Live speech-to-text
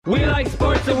We like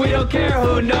sports and we don't care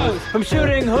who knows. From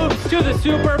shooting hoops to the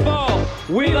Super Bowl.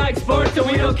 We like sports and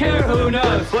we don't care who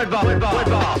knows. Football,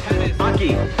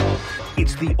 hockey.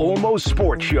 It's the Almost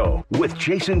Sports Show with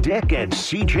Jason Dick and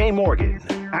CJ Morgan.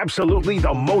 Absolutely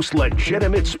the most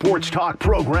legitimate sports talk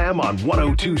program on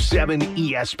 102.7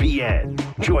 ESPN.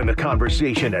 Join the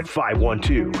conversation at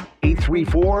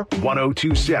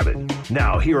 512-834-1027.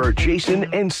 Now here are Jason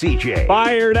and CJ.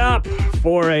 Fired up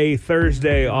for a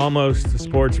Thursday Almost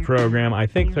Sports program. I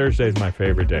think Thursday is my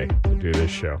favorite day to do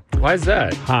this show. Why is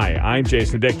that? Hi, I'm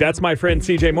Jason Dick. That's my friend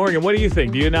CJ Morgan. What do you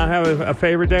think? Do you not have a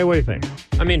favorite day? What do you think?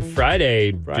 I mean,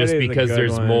 Friday just because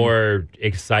there's one. more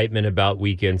excitement about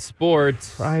weekend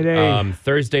sports. Friday.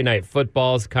 Thursday night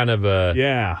football is kind of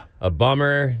a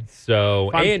bummer.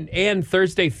 So and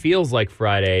Thursday feels like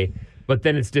Friday, but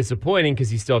then it's disappointing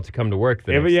because you still have to come to work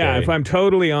the next day. If I'm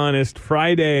totally honest,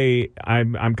 Friday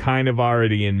I'm kind of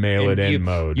already in mail it in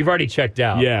mode. You've already checked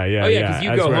out. Yeah. Because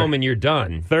you go home and you're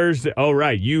done. Thursday. Oh,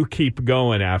 right. You keep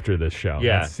going after this show.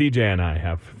 Yeah. CJ and I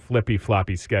have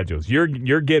floppy schedules.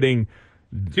 You're getting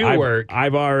to work.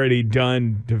 I've already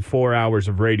done 4 hours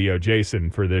of radio,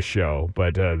 Jason, for this show,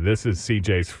 but this is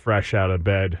CJ's fresh out of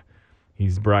bed.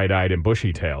 He's bright-eyed and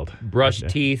bushy-tailed. Brushed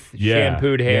teeth,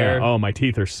 shampooed hair. Yeah. Oh, my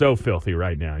teeth are so filthy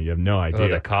right now. You have no idea. Oh,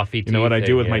 the coffee teeth. You know what I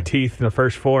do with my teeth in the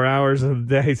first 4 hours of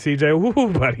the day, CJ?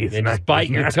 Woo, buddy. They just bite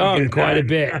your tongue quite a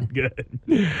bit. Good.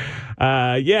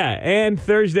 And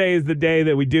Thursday is the day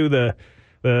that we do the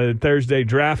Thursday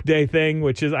draft day thing,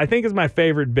 which I think is my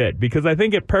favorite bit because I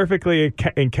think it perfectly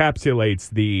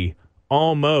encapsulates the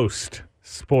almost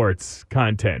sports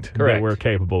content that we're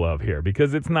capable of here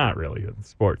because it's not really a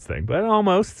sports thing, but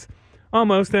almost,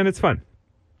 and it's fun.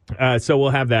 So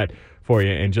we'll have that for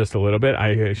you in just a little bit.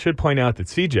 I should point out that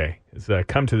CJ has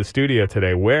come to the studio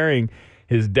today wearing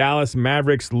his Dallas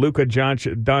Mavericks Luka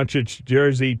Doncic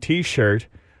jersey T-shirt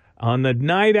on the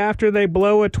night after they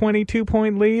blow a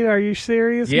 22-point lead. Are you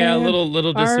serious, Yeah, man? a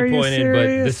little disappointed, but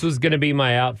this was going to be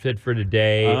my outfit for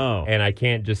today, and I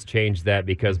can't just change that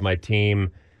because my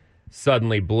team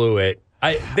suddenly blew it.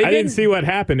 I didn't see what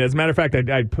happened. As a matter of fact,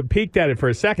 I peeked at it for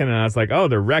a second, and I was like, oh,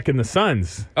 they're wrecking the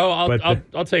Suns. Oh,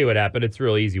 I'll tell you what happened. It's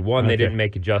real easy. One, they didn't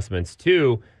make adjustments.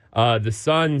 Two, the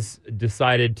Suns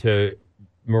decided to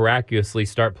miraculously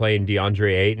start playing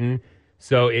DeAndre Ayton.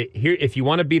 So if you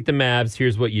want to beat the Mavs,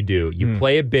 here's what you do. You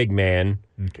play a big man,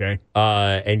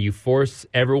 and you force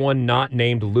everyone not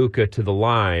named Luka to the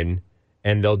line,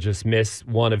 and they'll just miss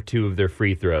one of two of their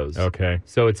free throws. Okay.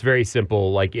 So it's very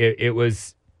simple. Like it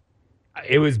was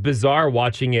bizarre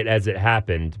watching it as it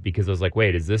happened because I was like,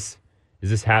 wait, is this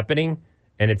happening?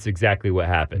 And it's exactly what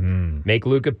happened. Make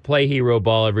Luka play hero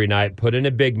ball every night, put in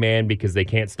a big man because they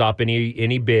can't stop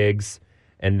any bigs,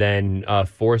 and then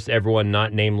force everyone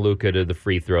not named Luka to the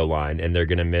free throw line, and they're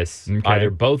going to miss either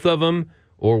both of them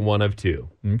or one of two.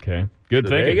 Okay. Good thinking.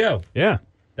 There you go. Yeah.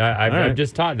 I've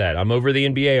just taught that. I'm over the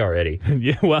NBA already.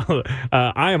 Yeah, well,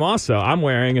 I am also. I'm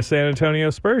wearing a San Antonio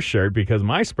Spurs shirt because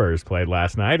my Spurs played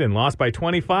last night and lost by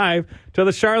 25 to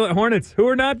the Charlotte Hornets, who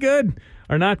are not good.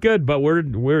 But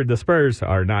the Spurs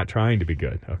are not trying to be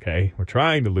good, okay? We're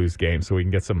trying to lose games so we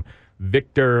can get some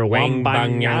Victor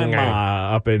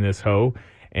Wembanyama up in this hoe.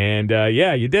 And,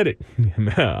 you did it.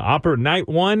 Opera Night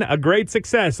 1, a great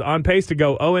success, on pace to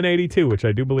go 0-82, which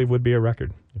I do believe would be a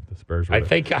record if the Spurs were I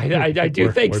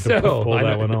do think so. Pull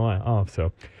that one off.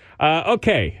 So,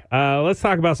 okay, let's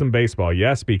talk about some baseball.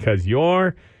 Yes, because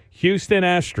your Houston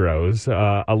Astros,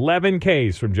 11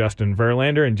 Ks from Justin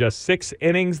Verlander in just 6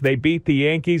 innings. They beat the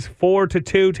Yankees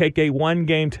 4-2, take a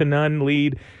 1-0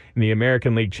 lead in the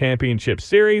American League Championship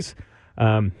Series.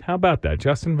 How about that?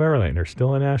 Justin Verlander,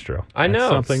 still an Astro. I know.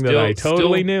 That's something that I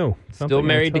totally knew. Still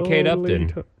married to Kate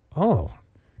Upton.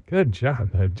 Good job.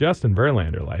 Justin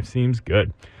Verlander life seems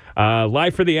good.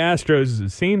 Life for the Astros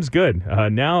seems good.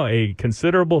 Now a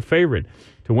considerable favorite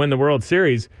to win the World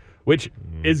Series, which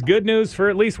is good news for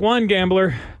at least one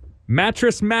gambler.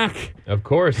 Mattress Mack. Of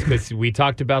course, because we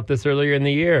talked about this earlier in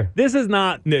the year. This is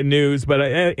not news, but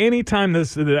anytime the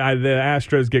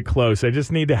Astros get close, I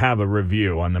just need to have a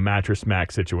review on the Mattress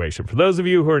Mack situation. For those of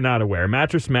you who are not aware,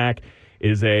 Mattress Mack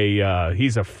is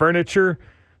he's a furniture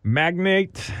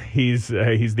magnate. He's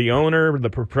the owner, the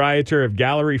proprietor of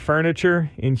Gallery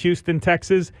Furniture in Houston,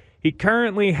 Texas. He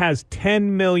currently has $10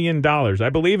 million. I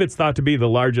believe it's thought to be the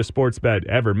largest sports bet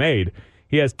ever made.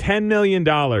 He has $10 million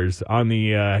on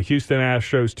the Houston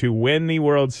Astros to win the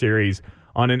World Series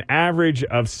on an average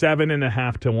of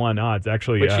 7.5 to 1 odds.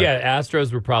 Actually, Which,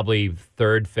 Astros were probably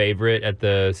third favorite at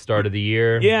the start of the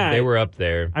year. Yeah. They were up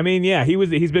there. I mean, yeah,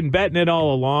 he's been betting it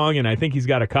all along, and I think he's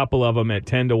got a couple of them at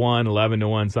 10 to 1, 11 to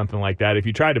 1, something like that. If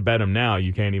you try to bet him now,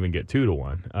 you can't even get 2 to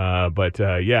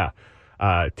 1. Yeah.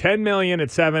 10 million at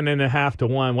 7.5 to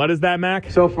 1. What is that,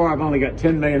 Mac? So far, I've only got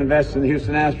 10 million invested in the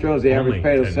Houston Astros. The average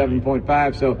paid is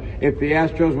 7.5. So if the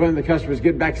Astros win, the customers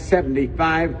get back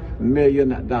 $75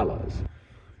 million.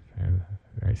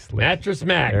 Very slick. Mattress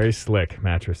Mack. Very slick,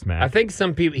 Mattress Mack. I think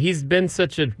some people, he's been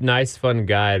such a nice, fun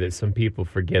guy that some people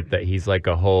forget that he's like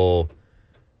a whole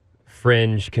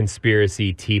fringe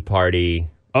conspiracy Tea Party.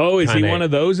 Oh, is he one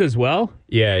of those as well?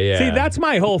 Yeah. See, that's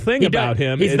my whole thing about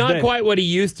him. He's not quite what he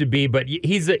used to be, but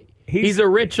he's a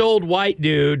rich old white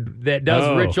dude that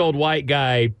does rich old white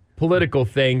guy political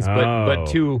things, but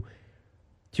he's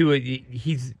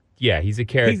a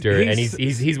character, and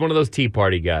he's one of those Tea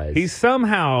Party guys. He's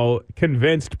somehow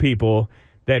convinced people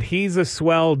that he's a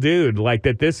swell dude, like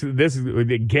that this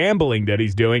gambling that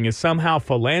he's doing is somehow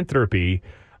philanthropy.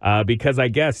 Because I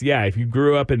guess, if you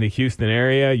grew up in the Houston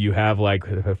area, you have like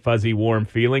fuzzy, warm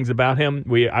feelings about him.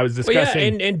 I was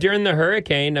discussing, and during the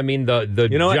hurricane, I mean the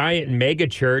giant mega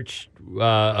church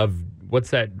of what's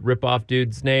that ripoff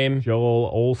dude's name? Joel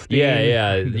Osteen.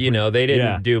 Yeah. They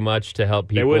didn't do much to help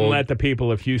people. They wouldn't let the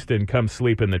people of Houston come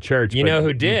sleep in the church. You know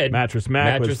who did? Mattress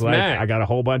Mack was like, I got a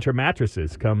whole bunch of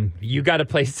mattresses. Come. You got a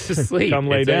place to sleep. Come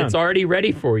lay down. It's already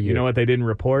ready for you. You know what they didn't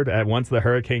report? Once the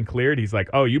hurricane cleared, he's like,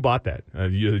 oh, you bought that.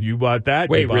 You bought that?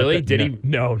 Wait, really? That? Did he?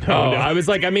 No. I was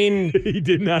like, I mean. He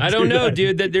did not. I don't know,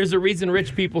 dude. That there's a reason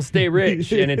rich people stay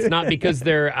rich, and it's not because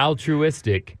they're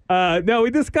altruistic. No, we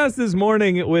discussed this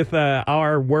morning with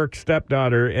our work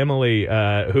stepdaughter, Emily,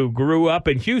 who grew up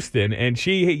in Houston, and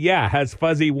she, has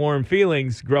fuzzy, warm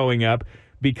feelings growing up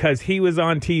because he was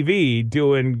on TV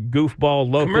doing goofball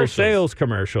local sales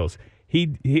commercials.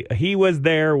 He was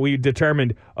there. We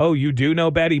determined, you do know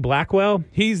Betty Blackwell?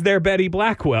 He's their Betty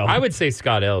Blackwell. I would say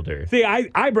Scott Elder. See,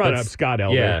 I brought up Scott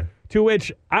Elder. Yeah. To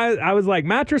which I was like,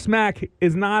 Mattress Mack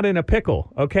is not in a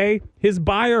pickle, okay? His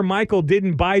buyer, Michael,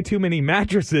 didn't buy too many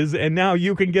mattresses, and now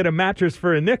you can get a mattress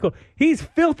for a nickel. He's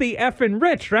filthy effing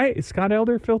rich, right? Is Scott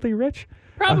Elder filthy rich?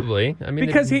 Probably. I mean,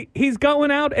 because he's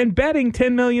going out and betting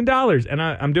 $10 million. And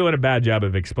I'm doing a bad job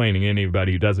of explaining to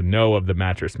anybody who doesn't know of the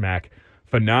Mattress Mack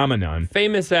phenomenon.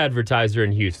 Famous advertiser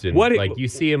in Houston. You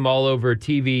see him all over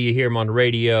TV, you hear him on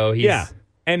radio.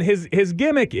 And his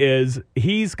gimmick is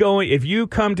he's going, if you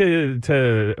come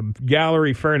to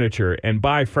Gallery Furniture and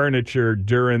buy furniture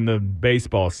during the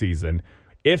baseball season,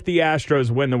 if the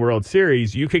Astros win the World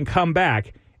Series, you can come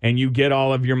back and you get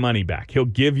all of your money back. He'll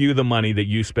give you the money that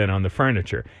you spent on the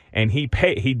furniture. And he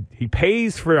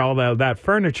pays for all that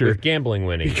furniture. With gambling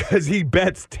winnings. Because he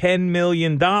bets $10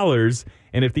 million.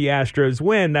 And if the Astros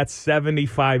win, that's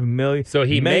 $75 million. So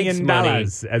he makes money.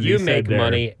 As you make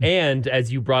money. And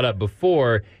as you brought up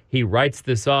before, he writes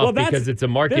this off because it's a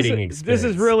marketing expense. This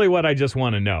is really what I just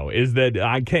want to know, is that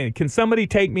can somebody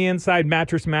take me inside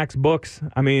Mattress Mack's books?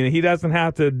 I mean, he doesn't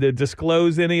have to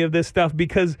disclose any of this stuff,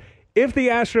 because if the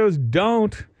Astros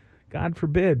don't, God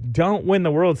forbid, don't win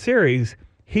the World Series,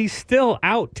 he's still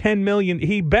out $10 million.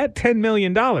 He bet $10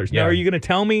 million. Now, are you going to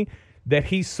tell me that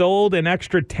he sold an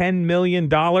extra $10 million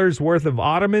worth of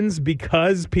Ottomans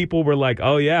because people were like,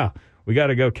 oh, yeah, we got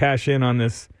to go cash in on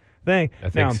this thing? I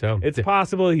think so. It's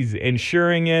possible he's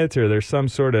insuring it, or there's some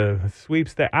sort of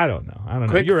sweepstake. I don't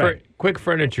know. You're right. Quick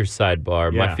furniture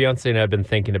sidebar. Yeah. My fiance and I have been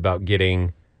thinking about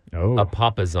getting a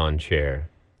Papazon chair.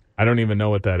 I don't even know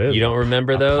what that is. You don't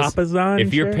remember those? Papazon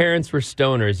If your chair? parents were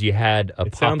stoners, you had a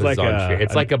Papazon chair.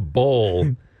 It's like a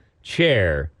bowl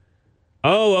chair.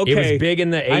 Oh, okay. It was big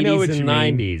in the 80s and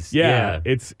 90s. Yeah.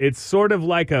 It's sort of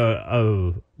like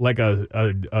a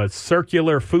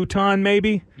circular futon,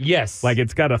 maybe. Yes. Like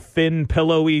it's got a thin,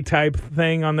 pillowy type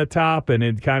thing on the top, and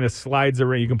it kind of slides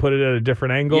around. You can put it at a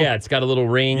different angle. Yeah, it's got a little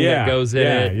ring that goes in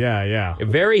it. Yeah.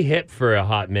 Very hip for a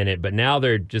hot minute, but now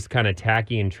they're just kind of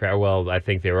tacky and well, I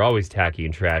think they were always tacky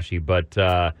and trashy, but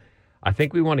I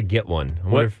think we want to get one. I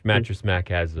wonder if Mattress Mack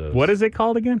has those. What is it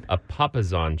called again? A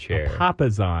Papazon chair. A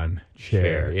Papazon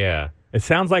chair. Yeah. It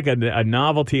sounds like a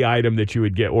novelty item that you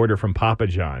would order from Papa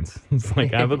John's. It's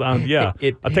like, I'll take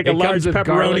a large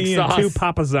pepperoni and 2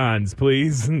 Papazons,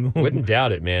 please. Wouldn't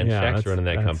doubt it, man. Shaq's running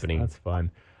that company. That's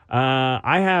fun.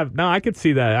 I could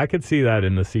see that. I could see that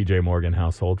in the CJ Morgan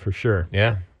household for sure.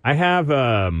 Yeah. I have,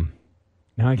 now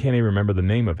I can't even remember the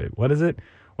name of it. What is it?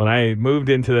 When I moved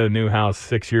into the new house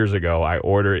 6 years ago, I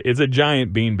ordered, it's a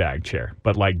giant beanbag chair,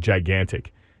 but like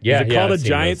gigantic. Yeah, Is it called I've a seen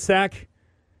giant those. sack?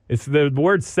 It's the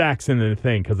word sack's in the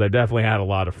thing because I definitely had a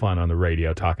lot of fun on the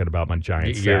radio talking about my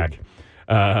giant sack.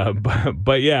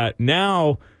 But yeah,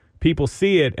 now people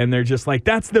see it and they're just like,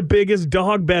 that's the biggest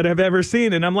dog bed I've ever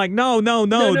seen. And I'm like, no,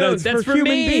 that's for human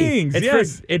beings.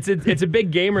 It's a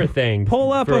big gamer thing.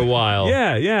 Pull up for a while.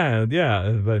 Yeah.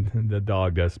 But the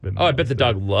dog does. Oh, I bet the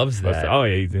dog loves that. Oh,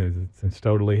 yeah, it's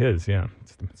totally his. Yeah,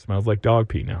 it smells like dog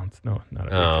pee now. It's not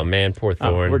a Oh man, poor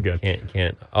Thorn. Oh, we're good.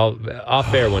 Can't.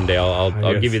 Off air one day.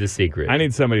 I'll give you the secret. I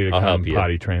need somebody to come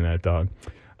potty train that dog.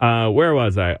 Where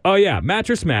was I? Oh, yeah.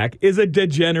 Mattress Mack is a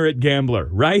degenerate gambler,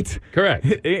 right? Correct.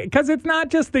 Because it's not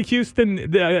just the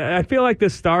Houston. I feel like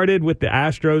this started with the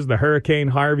Astros, the Hurricane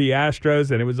Harvey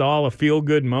Astros, and it was all a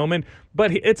feel-good moment.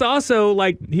 But it's also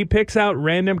like he picks out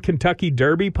random Kentucky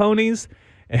Derby ponies.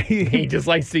 He just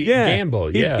likes to gamble.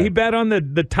 He bet on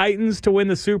the Titans to win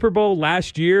the Super Bowl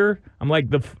last year. I'm like,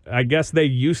 I guess they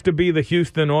used to be the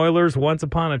Houston Oilers once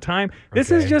upon a time. This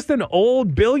is just an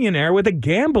old billionaire with a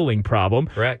gambling problem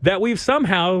that we've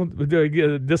somehow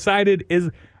decided is.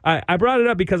 I brought it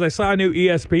up because I saw a new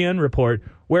ESPN report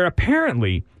where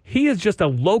apparently he is just a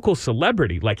local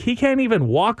celebrity. Like, he can't even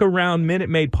walk around Minute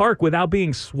Maid Park without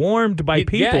being swarmed by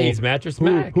people. Yeah, he's Mattress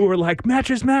Mack. Who are like,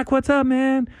 Mattress Mack, what's up,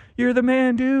 man? You're the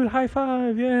man, dude. High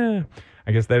five, yeah.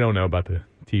 I guess they don't know about the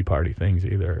Tea Party things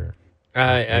either.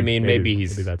 Maybe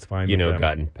that's fine.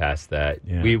 Gotten past that.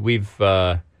 Yeah.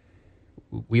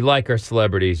 We like our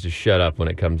celebrities to shut up when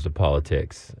it comes to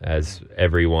politics, as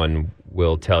everyone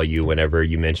will tell you whenever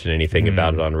you mention anything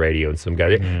about it on radio. And some guy,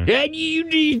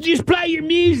 you just play your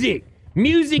music.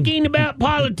 Music ain't about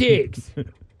politics.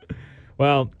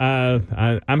 Well,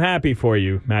 I'm happy for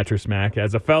you, Mattress Mack.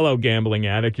 As a fellow gambling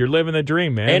addict, you're living the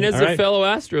dream, man. And as a fellow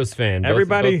Astros fan.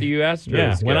 Everybody, both of you Astros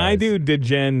guys. When I do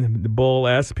Degen Bull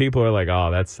S, people are like,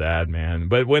 oh, that's sad, man.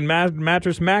 But when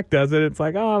Mattress Mack does it, it's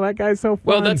like, oh, that guy's so fun.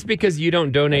 Well, that's because you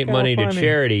don't donate money to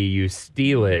charity. You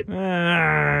steal it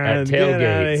at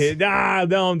tailgates.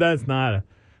 No, that's not.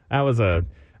 I was a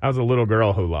little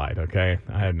girl who lied, okay?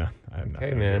 I had nothing to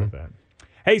do with that.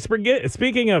 Hey,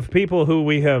 speaking of people who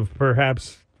we have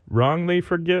perhaps wrongly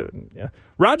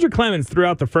Roger Clemens threw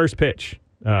out the first pitch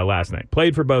last night.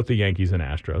 Played for both the Yankees and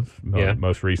Astros.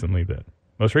 Most recently the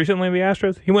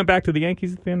Astros. He went back to the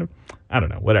Yankees at the end of, I don't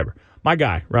know, whatever. My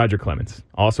guy, Roger Clemens,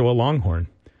 also a Longhorn.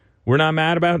 We're not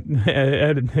mad about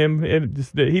him.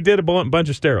 He did a bunch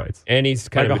of steroids. And he's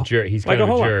kind of a jerk. He's kind of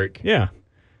a jerk. Yeah.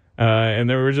 And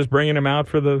they were just bringing him out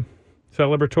for the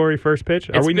celebratory first pitch.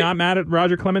 Are we not mad at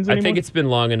Roger Clemens anymore? I think it's been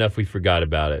long enough we forgot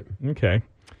about it. Okay.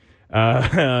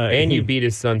 And you beat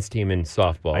his son's team in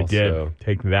softball. I did. So.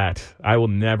 Take that. I will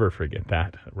never forget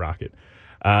that, Rocket.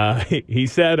 He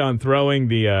said on throwing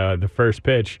the first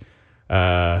pitch,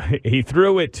 he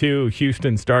threw it to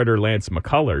Houston starter Lance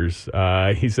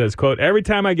McCullers. He says, quote, every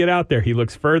time I get out there, he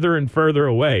looks further and further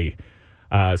away.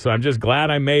 So I'm just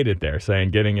glad I made it there,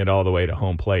 saying getting it all the way to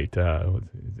home plate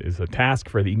is a task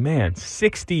for the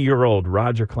 60-year-old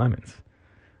Roger Clemens.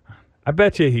 I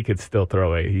bet you he could still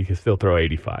throw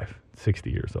 85, 60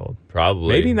 years old. Probably.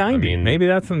 Maybe 90. Maybe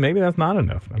that's not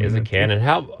enough. He has a cannon.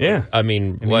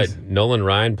 Nolan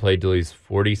Ryan played till he's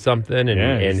 40-something.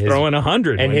 And he's throwing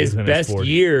 100. And his best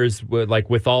years,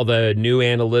 with all the new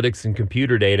analytics and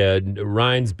computer data,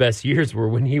 Ryan's best years were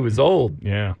when he was old.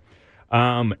 Yeah.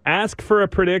 Ask for a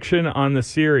prediction on the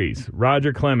series.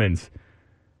 Roger Clemens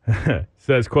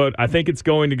says, quote, I think it's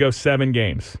going to go 7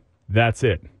 games. That's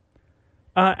it.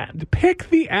 Pick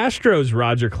the Astros,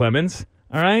 Roger Clemens.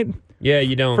 All right? Yeah,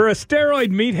 you don't. For a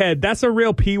steroid meathead, that's a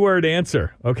real P-word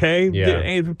answer, okay?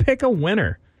 Yeah. Pick a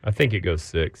winner. I think it goes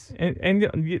 6.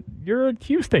 And you're a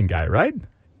Houston guy, right?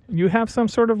 You have some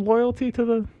sort of loyalty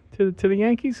to the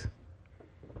Yankees?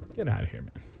 Get out of here,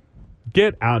 man.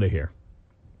 Get out of here.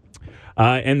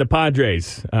 And the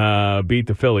Padres beat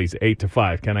the Phillies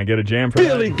 8-5. Can I get a jam for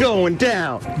Philly that? Going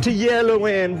down to yellow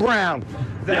and brown.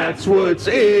 That's what's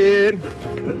in.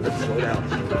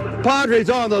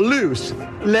 Padres on the loose.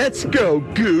 Let's go,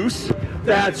 Goose.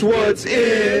 That's what's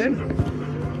in.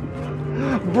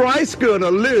 Bryce gonna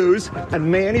lose,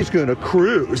 and Manny's gonna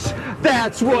cruise.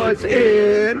 That's what's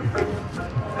in.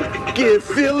 Give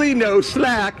Philly no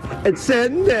slack and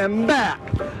send them back.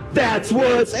 That's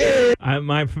what's in. God,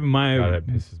 that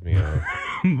pisses me off.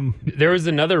 There was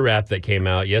another rap that came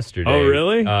out yesterday. Oh,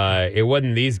 really? It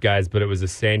wasn't these guys, but it was a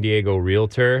San Diego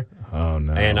realtor. Oh,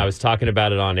 no. And I was talking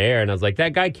about it on air, and I was like,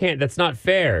 that guy can't, that's not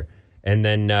fair. And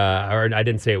then, or I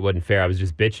didn't say it wasn't fair. I was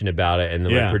just bitching about it. And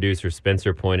then my producer,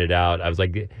 Spencer, pointed out, I was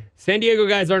like, San Diego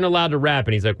guys aren't allowed to rap.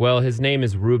 And he's like, well, his name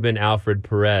is Ruben Alfred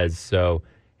Perez, so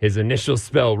his initials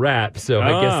spell rap, so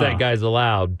I guess that guy's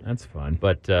allowed. That's fun.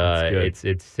 But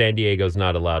it's San Diego's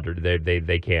not allowed to.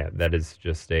 They can't. That is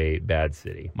just a bad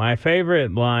city. My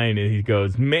favorite line is he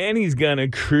goes, "Manny's gonna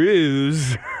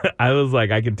cruise." I was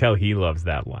like, I can tell he loves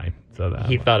that line. So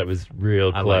He thought it was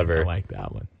real clever. I like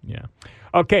that one. Yeah.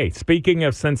 Okay, speaking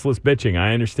of senseless bitching,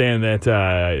 I understand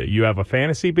that you have a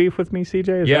fantasy beef with me,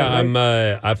 CJ. Is that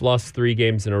right? I've lost 3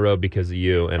 games in a row because of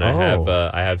you, and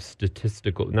I have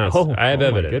statistical. No, I have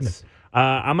evidence. My goodness.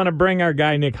 I'm going to bring our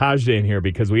guy Nick Hajda in here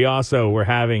because we also were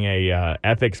having a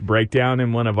ethics breakdown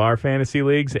in one of our fantasy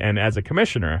leagues, and as a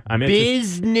commissioner,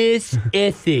 business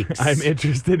ethics. I'm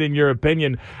interested in your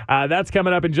opinion. That's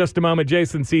coming up in just a moment.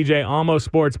 Jason, CJ, Almost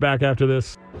Sports, back after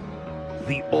this.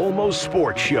 The Almost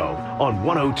Sports Show on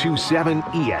 102.7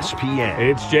 ESPN.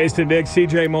 It's Jason Dick,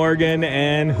 CJ Morgan,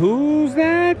 and who's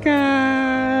that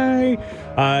guy?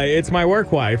 It's my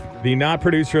work wife, the not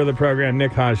producer of the program,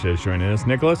 Nick Hajda, is joining us.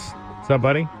 Nicholas, what's up,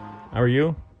 buddy? How are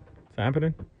you? What's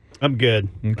happening? I'm good.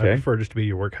 Okay. I prefer just to be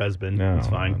your work husband. No, it's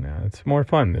fine. No, it's more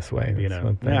fun this way.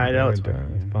 Yeah, I know it's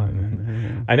fun. It's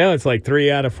fun. I know it's like 3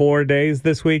 out of 4 days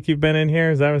this week you've been in here.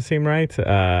 Does that seem right?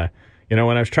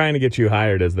 When I was trying to get you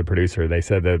hired as the producer, they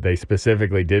said that they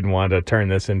specifically didn't want to turn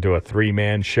this into a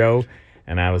 3-man show.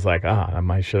 And I was like,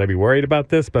 should I be worried about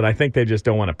this? But I think they just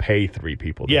don't want to pay 3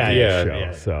 people to do the show.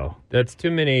 Yeah. So that's too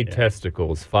many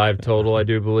testicles. 5 total, I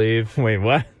do believe. Wait,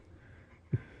 what?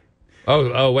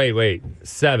 Oh, wait.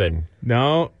 7.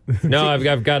 No.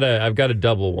 I've got a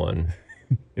double one.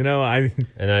 I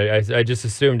just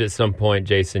assumed at some point,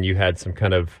 Jason, you had some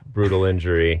kind of brutal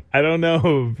injury. I don't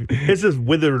know. His is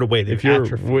withered away. We'll count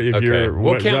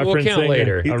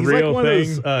later. He's like one of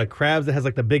those crabs that has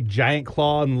like the big giant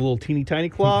claw and the little teeny tiny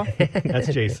claw.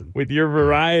 That's Jason. With your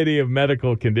variety of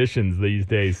medical conditions these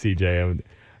days, CJ,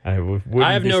 I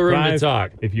have no room to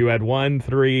talk. If you had 1,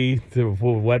 3,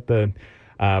 what the...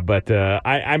 But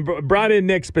I brought in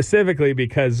Nick specifically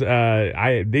because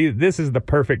this is the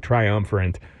perfect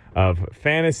triumvirate of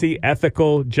fantasy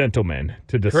ethical gentlemen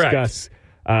to discuss.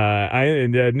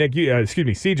 Nick,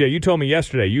 CJ, you told me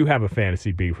yesterday you have a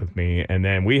fantasy beef with me, and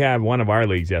then we have one of our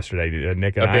leagues yesterday.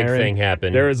 Nick and a big thing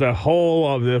happened. There is a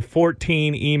whole of the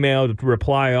 14 email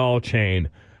reply all chain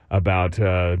about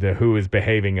who is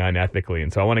behaving unethically,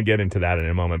 and so I want to get into that in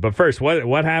a moment. But first,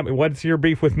 what happened? What's your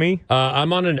beef with me?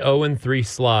 I'm on an 0-3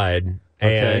 slide,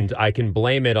 and I can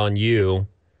blame it on you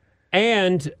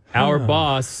and our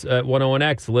boss at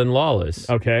 101X, Lynn Lawless.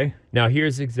 Okay. Now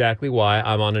here's exactly why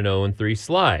I'm on an 0-3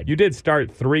 slide. You did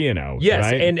start 3-0. Yes,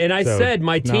 right? and I said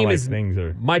my team is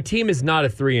my team is not a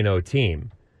 3-0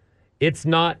 team. It's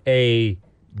not a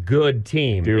good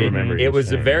team. Do remember it was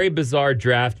saying. A very bizarre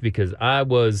draft because I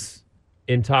was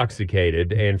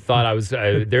intoxicated and thought I was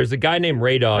there's a guy named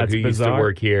Ray Dog who used to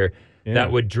work here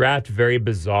that would draft very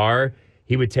bizarre.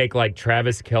 He would take like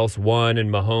Travis Kelce 1 and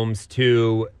Mahomes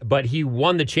 2, but he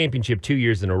won the championship 2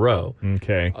 years in a row.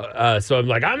 Okay. So I'm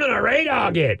like, I'm gonna Ray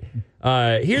Dog it.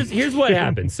 Here's what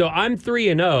happened. So I'm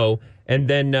 3-0. And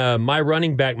then my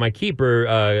running back, my keeper,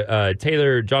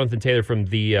 Jonathan Taylor from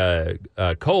the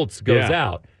Colts, goes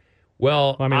out.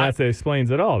 Well, that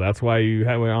explains it all. That's why you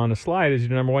had on a slide as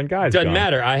your number one guy. Doesn't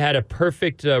matter. I had a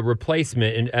perfect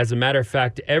replacement, and as a matter of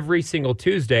fact, every single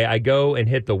Tuesday I go and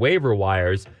hit the waiver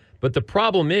wires. But the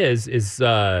problem is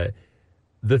the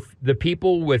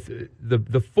people with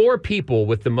the 4 people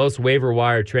with the most waiver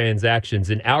wire transactions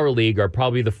in our league are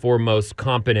probably the 4 most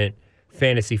competent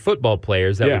fantasy football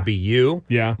players. That would be you,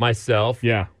 myself,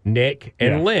 Nick,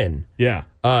 and Lynn. Yeah.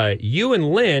 You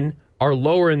and Lynn are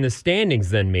lower in the standings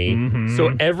than me. Mm-hmm.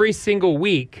 So every single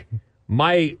week,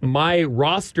 my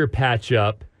roster patch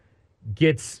up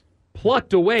gets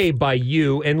plucked away by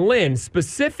you and Lynn.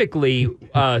 Specifically,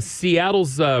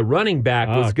 Seattle's running back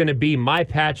was going to be my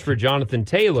patch for Jonathan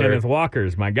Taylor. Kenneth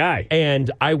Walker's my guy. And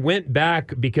I went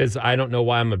back because I don't know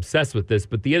why I'm obsessed with this,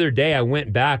 but the other day I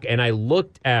went back and I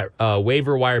looked at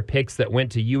waiver wire picks that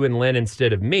went to you and Lynn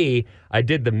instead of me. I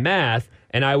did the math,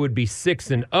 and I would be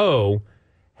 6-0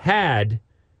 had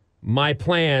my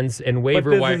plans and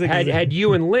waiver wire had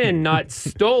you and Lynn not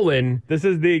stolen. This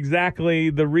is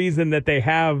exactly the reason that they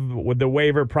have with the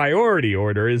waiver priority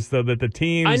order is so that the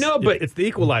teams. I know, but it's the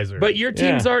equalizer. But your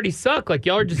teams already suck. Like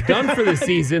y'all are just done for the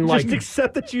season. Just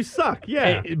accept that you suck.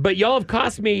 Yeah. But y'all have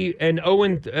cost me an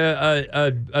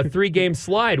 3-game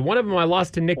slide. One of them I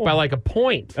lost to Nick by like a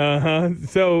point.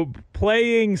 So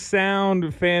playing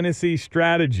sound fantasy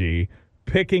strategy,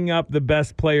 picking up the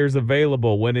best players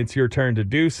available when it's your turn to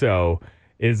do so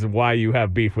is why you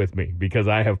have beef with me, because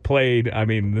I have played,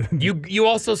 You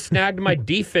also snagged my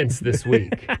defense this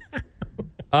week.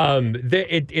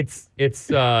 It's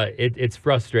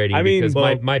frustrating because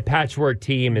my patchwork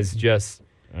team is just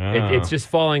it's just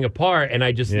falling apart, and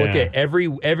I just look at every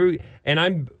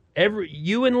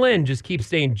you and Lynn just keep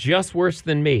staying just worse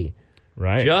than me.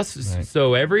 Right.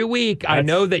 So every week I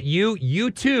know that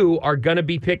you two are going to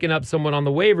be picking up someone on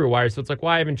the waiver wire. So it's like,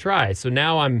 why even try? So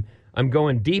now I'm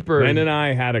going deeper. Lynn and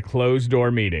I had a closed door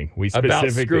meeting. We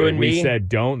specifically said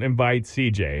don't invite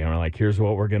CJ, and we're like, here's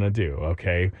what we're going to do.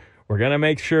 Okay, we're going to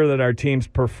make sure that our teams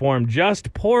perform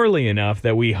just poorly enough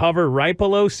that we hover right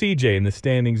below CJ in the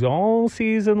standings all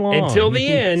season long until the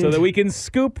end, so that we can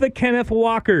scoop the Kenneth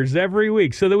Walkers every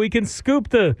week, so that we can scoop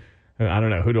the. I don't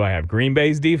know. Who do I have? Green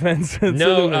Bay's defense?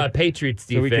 Patriots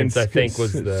defense, I think,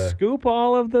 was the... Scoop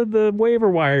all of the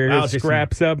waiver wire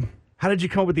scraps up. How did you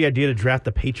come up with the idea to draft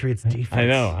the Patriots defense?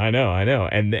 I know.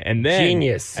 And then...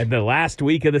 Genius. At the last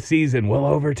week of the season, we'll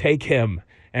overtake him.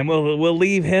 And we'll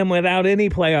leave him without any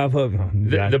playoff hope.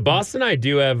 The Boss and I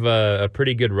do have a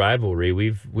pretty good rivalry.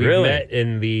 We've really? met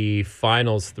in the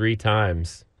finals 3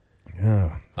 times.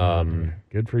 Oh,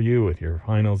 good for you with your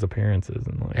finals appearances.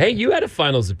 And hey, you had a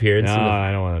finals appearance in the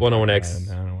I don't want to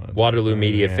 101X Waterloo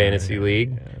Media Fantasy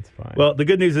League. Yeah, that's fine. Well, the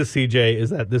good news is, CJ,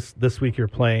 is that this week you're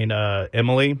playing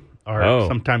Emily, our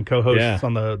sometime co-host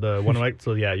on the 101X.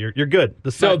 So, yeah, you're good.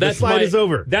 The slide is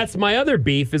over. That's my other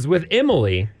beef is with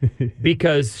Emily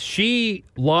because she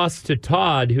lost to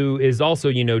Todd, who is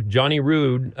also, Johnny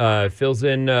Rude, fills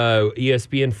in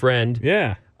ESPN friend.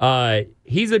 Yeah.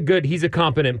 He's a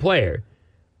competent player.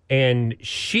 And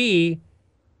she,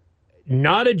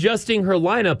 not adjusting her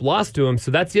lineup, lost to him. So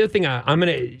that's the other thing I'm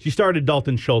going to... She started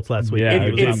Dalton Schultz last week. Yeah,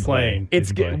 he was not playing.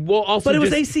 It's good. Well, also, but it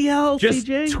was ACL, just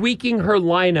CJ. tweaking her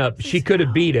lineup, she could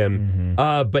have beat him.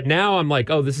 But now I'm like,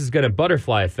 this is going to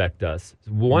butterfly affect us.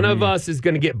 One of us is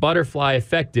going to get butterfly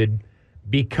affected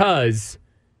because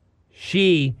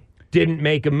she didn't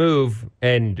make a move.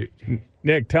 And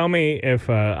Nick, tell me if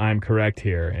I'm correct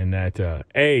here in that,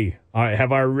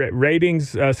 have our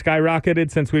ratings skyrocketed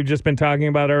since we've just been talking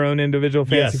about our own individual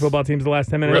fantasy football teams the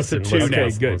last 10 minutes?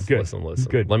 Listen.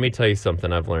 Good. Let me tell you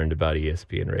something I've learned about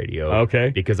ESPN Radio. Okay.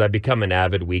 Because I've become an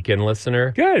avid weekend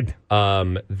listener. Good.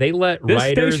 They let this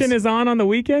writers... station is on the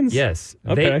weekends? Yes.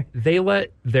 Okay. They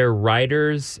let their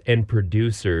writers and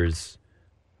producers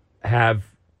have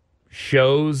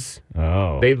shows.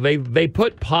 Oh. They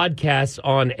put podcasts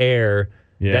on air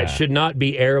that should not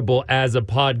be airable as a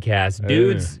podcast.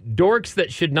 Dorks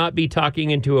that should not be talking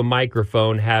into a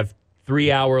microphone have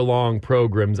 3-hour-long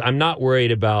programs. I'm not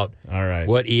worried about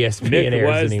what ESPN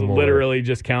airs anymore. Nick was literally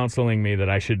just counseling me that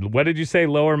I should, what did you say,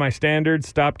 lower my standards,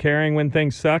 stop caring when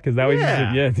things suck? Is that what you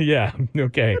said? Yeah,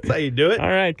 okay. That's how you do it. All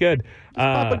right, good. Just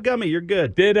pop a gummy, you're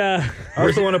good. I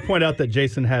also want to point out that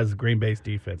Jason has Green Bay's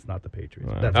defense, not the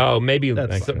Patriots. Maybe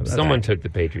someone took the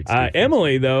Patriots defense.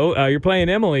 Emily, though, you're playing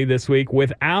Emily this week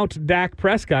without Dak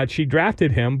Prescott. She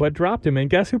drafted him, but dropped him, and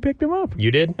guess who picked him up?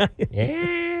 You did?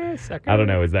 Yeah, sucker. I don't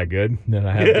know. Is that good that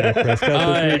I have Dak Prescott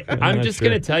this week? I'm just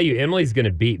going to tell you, Emily's going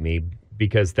to beat me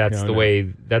because that's the way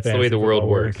the world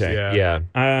works. Okay. Yeah.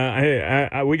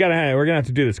 We're gonna have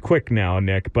to do this quick now,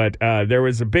 Nick. But there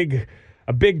was a big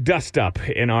dust up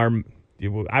in our.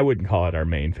 I wouldn't call it our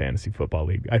main fantasy football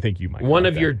league. I think you might. One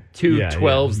of your two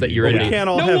 12s that you're in. We can't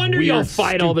all no have wonder y'all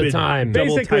fight all the time.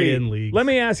 Basically, leagues. Let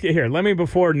me ask you here.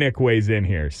 Before Nick weighs in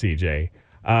here, CJ.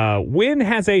 When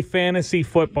has a fantasy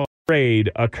football trade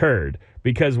occurred?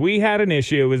 Because we had an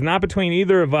issue. It was not between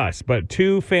either of us, but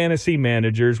 2 fantasy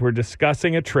managers were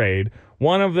discussing a trade.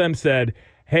 One of them said,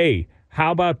 hey,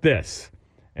 how about this?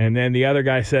 And then the other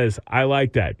guy says, I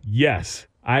like that. Yes,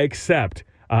 I accept.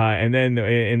 And then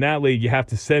in that league, you have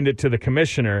to send it to the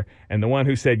commissioner. And the one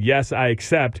who said, yes, I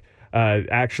accept,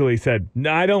 actually said,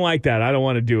 no, I don't like that. I don't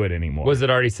want to do it anymore. Was it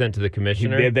already sent to the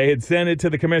commissioner? They had sent it to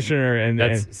the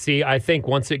commissioner. See, I think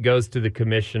once it goes to the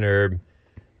commissioner,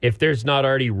 if there's not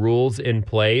already rules in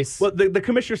place. Well, the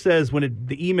commissioner says when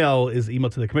the email is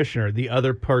emailed to the commissioner, the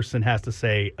other person has to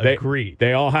say agree.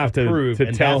 They all have to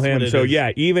tell him. So,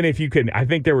 even if you can, I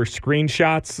think there were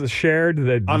screenshots shared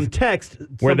that on text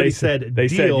where they said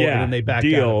deal, and then they backed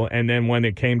out. And then when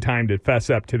it came time to fess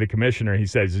up to the commissioner, he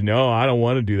says, no, I don't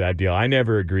want to do that deal. I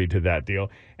never agreed to that deal.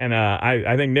 And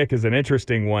I think Nick is an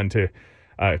interesting one to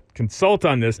consult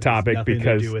on this topic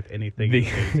because to do with anything to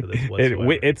this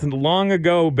whatsoever. It's long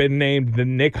ago been named the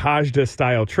Nick Hajda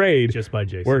style trade, just by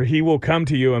Jason, where he will come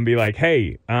to you and be like,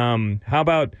 "Hey, how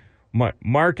about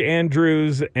Mark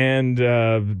Andrews and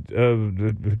Terry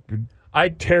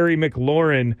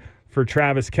McLaurin for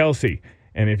Travis Kelce?"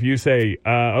 And if you say,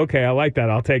 "Okay, I like that,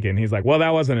 I'll take it," and he's like, "Well,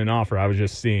 that wasn't an offer. I was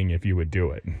just seeing if you would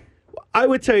do it." I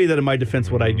would tell you that in my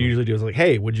defense, what I usually do is like,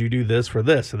 hey, would you do this for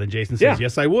this? And then Jason says,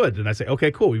 yes, I would. And I say,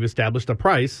 okay, cool. We've established a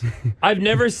price. I've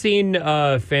never seen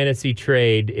a fantasy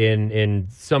trade in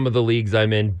some of the leagues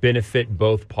I'm in benefit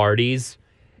both parties.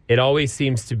 It always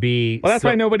seems to be... Well, that's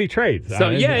why nobody trades. So,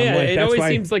 it always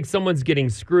seems like someone's getting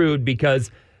screwed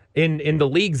because... In the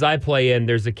leagues I play in,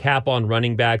 there's a cap on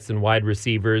running backs and wide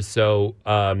receivers, so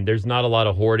there's not a lot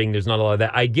of hoarding. There's not a lot of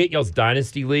that. I get y'all's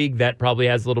Dynasty League. That probably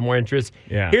has a little more interest.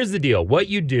 Yeah. Here's the deal. What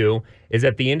you do is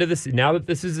at the end of this, now that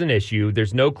this is an issue,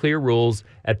 there's no clear rules.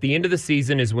 At the end of the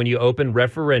season is when you open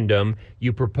referendum,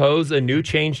 you propose a new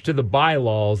change to the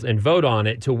bylaws and vote on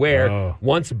it to where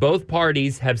once both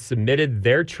parties have submitted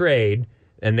their trade,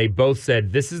 and they both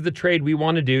said, this is the trade we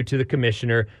want to do to the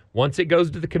commissioner. Once it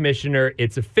goes to the commissioner,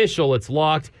 it's official, it's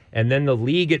locked, and then the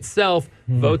league itself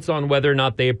votes on whether or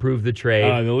not they approve the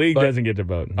trade. The league doesn't get to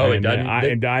vote. Oh, it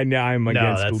doesn't? I'm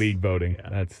against league voting.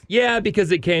 Yeah,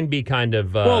 because it can be kind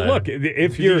of... well, look,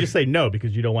 if you just say no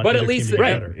because you don't want at least, team to be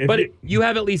better. But you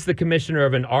have at least the commissioner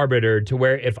of an arbiter to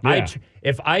where if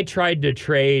I tried to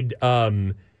trade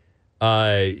a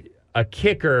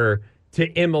kicker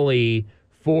to Emily...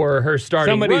 for her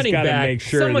starting running back, make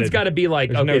sure someone's got to be like,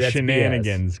 there's okay, no that's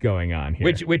shenanigans going on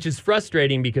here. Which is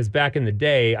frustrating because back in the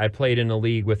day, I played in a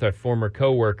league with a former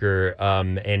coworker,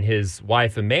 and his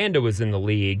wife Amanda was in the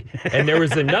league, and there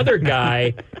was another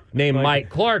guy named Mike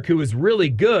Clark who was really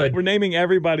good. We're naming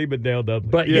everybody but Dale Dudley.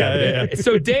 But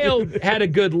so Dale had a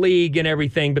good league and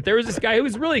everything, but there was this guy who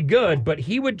was really good, but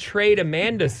he would trade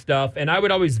Amanda stuff, and I would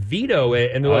always veto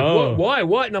it, and they're like, why,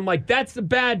 what? And I'm like, that's a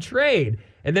bad trade.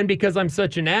 And then because I'm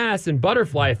such an ass and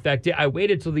butterfly affected, I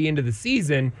waited till the end of the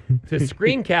season to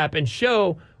screen cap and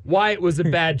show why it was a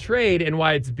bad trade and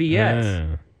why it's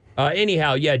BS.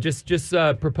 Anyhow, just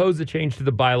propose a change to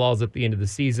the bylaws at the end of the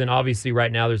season. Obviously,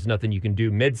 right now there's nothing you can do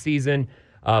mid-season,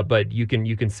 but you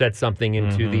can set something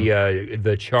into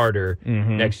the charter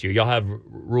next year. Y'all have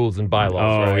rules and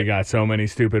bylaws, right? We got so many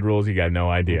stupid rules. You got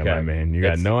no idea, my man. You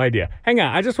got no idea. Hang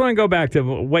on. I just want to go back to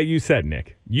what you said,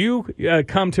 Nick. You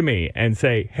come to me and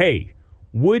say, hey,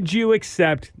 would you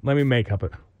accept,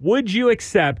 would you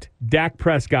accept Dak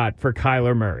Prescott for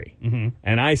Kyler Murray?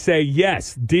 And I say,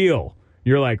 yes, deal.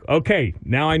 You're like, okay,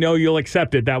 now I know you'll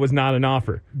accept it. That was not an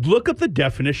offer. Look up the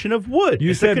definition of would.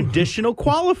 You said a conditional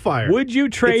qualifier. Would you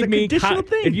trade me? It's a conditional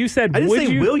thing. If you said, I didn't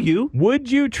say will you?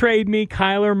 Would you trade me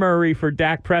Kyler Murray for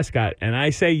Dak Prescott? And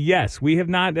I say yes. We have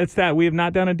not. That's that. We have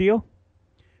not done a deal.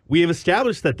 We have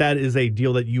established that is a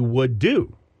deal that you would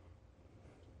do.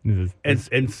 And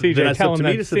CJ, that's up to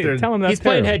me to sit there. Tell him that's He's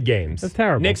playing head games. That's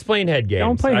terrible. Nick's playing head games.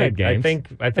 Don't play head games.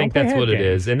 I think that's what it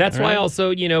is, and that's why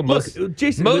also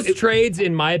most trades,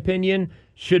 in my opinion,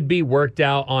 should be worked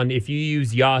out on. If you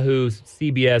use Yahoo,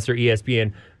 CBS, or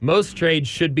ESPN, most trades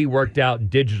should be worked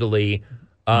out digitally.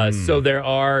 So there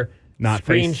are not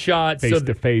screenshots, face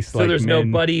to face. So there's no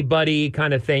buddy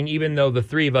kind of thing. Even though the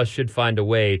three of us should find a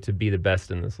way to be the best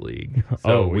in this league.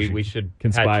 So we should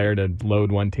conspire to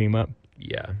load one team up.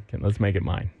 Yeah. Let's make it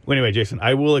mine. Well, anyway, Jason,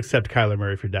 I will accept Kyler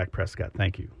Murray for Dak Prescott.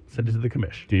 Thank you. Send it to the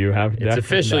commission. Do you have It's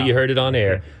official. No. You heard it on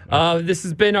air. This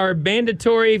has been our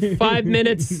mandatory 5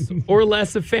 minutes or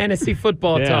less of fantasy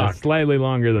football talk. Slightly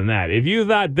longer than that. If you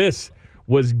thought this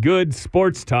was good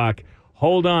sports talk,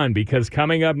 hold on, because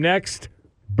coming up next,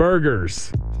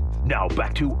 burgers. Now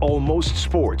back to Almost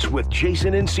Sports with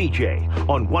Jason and CJ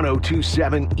on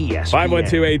 102.7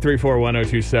 ESPN.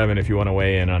 512-834-1027 if you want to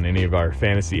weigh in on any of our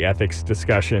fantasy ethics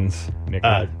discussions. Nick,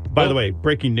 by the way,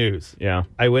 breaking news. Yeah.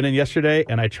 I went in yesterday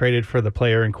and I traded for the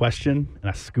player in question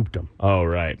and I scooped him. Oh,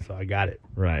 right. So I got it.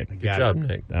 Right. Good job,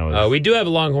 Nick. We do have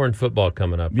Longhorn football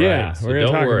coming up. Yeah, right? So we're going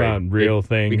to talk about real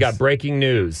things. We got breaking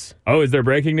news. Oh, is there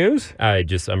breaking news?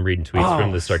 I'm reading tweets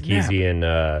from the Sarkisian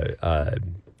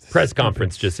press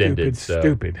conference just ended.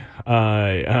 Stupid.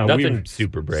 Nothing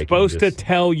super breaking. Supposed to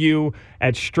tell you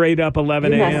at straight up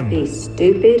 11 a.m. You must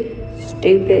be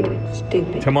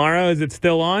stupid. Tomorrow, is it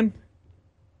still on?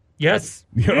 Yes.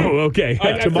 Oh, okay.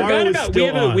 Tomorrow is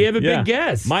still on. We have a big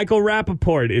guest. Michael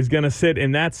Rappaport is going to sit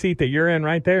in that seat that you're in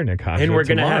right there, Nick. And we're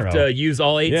going to have to use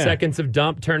all 8 seconds of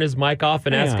dump, turn his mic off,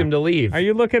 and ask him to leave. Are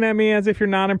you looking at me as if you're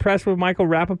not impressed with Michael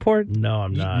Rappaport? No,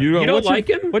 I'm not. You don't like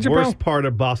him? What's your worst part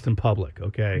of Boston Public,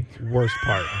 okay? Worst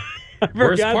part.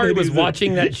 Worst part was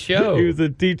watching that show. He was a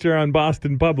teacher on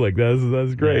Boston Public. That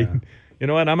was great. Yeah. You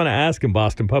know what? I'm going to ask him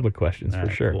Boston Public questions for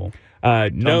sure. Cool.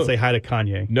 Say hi to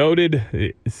Kanye. Noted.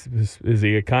 Is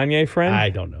he a Kanye friend?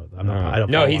 I don't know. I don't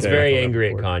know. He's very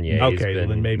angry at Kanye. Okay,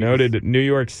 then maybe. Noted New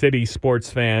York City sports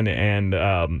fan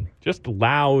and just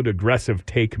loud, aggressive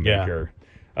take maker.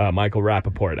 Michael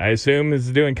Rappaport. I assume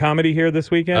is doing comedy here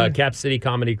this weekend? Cap City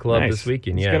Comedy Club this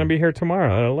weekend, He's going to be here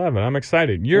tomorrow at 11. I'm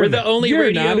excited. You're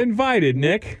not invited,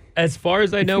 Nick. As far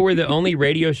as I know, we're the only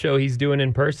radio show he's doing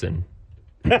in person.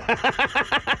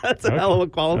 That's a hell of a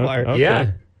qualifier. Okay.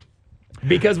 Yeah.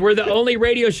 Because we're the only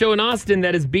radio show in Austin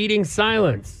that is beating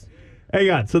silence. Hang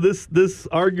on. So this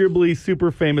arguably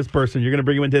super famous person, you're going to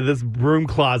bring him into this broom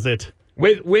closet.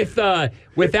 Without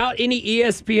any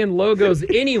ESPN logos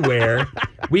anywhere,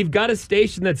 we've got a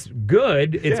station that's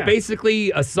good. It's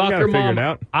basically a soccer mom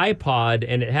iPod,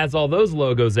 and it has all those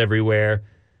logos everywhere.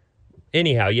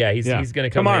 Anyhow, he's going to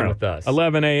come tomorrow, in with us.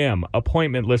 11 a.m.,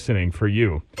 appointment listening for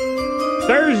you.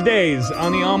 Thursdays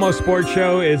on the Almost Sports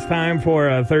Show, it's time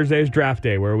for Thursday's draft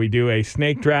day, where we do a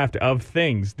snake draft of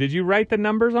things. Did you write the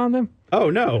numbers on them? Oh,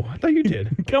 no. I thought you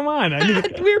did. Come on.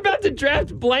 We're about to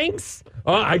draft blanks.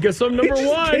 Oh, I guess I'm number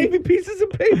one. Gave me pieces of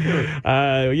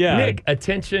paper. Nick,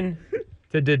 attention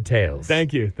to details.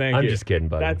 Thank you. I'm just kidding,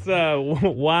 buddy. That's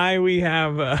why we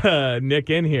have Nick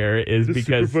in here is the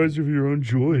because supervisor of your own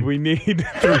joy. We need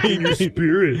your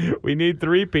spirit. We need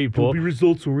 3 people. Don't be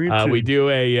results oriented. We do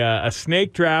a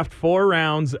snake draft, 4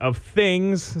 rounds of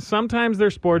things. Sometimes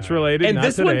they're sports related. And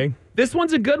not today. This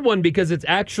one's a good one because it's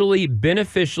actually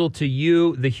beneficial to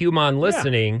you, the human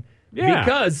listening. Yeah.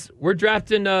 Because we're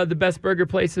drafting the best burger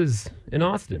places in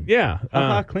Austin. Yeah.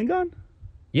 Klingon?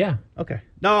 Yeah. Okay.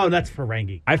 No, that's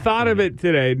Ferengi. I thought of it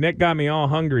today. Nick got me all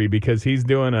hungry because he's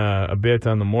doing a bit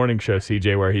on the morning show,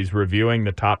 CJ, where he's reviewing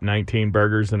the top 19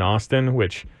 burgers in Austin,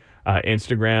 which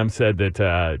Instagram said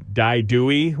that Dai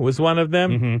Dewey was one of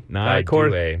them. Dai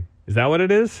Dewey. Is that what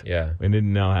it is? Yeah. We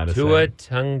didn't know how to say Tua it.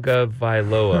 Tunga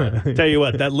Vailoa. Tell you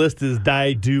what, that list is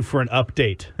due for an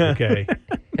update. Okay.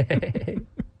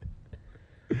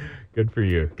 Good for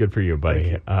you,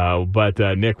 buddy. But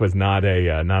Nick was not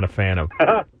a fan of.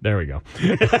 There we go.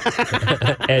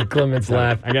 Ed Clements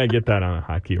laugh. I gotta get that on a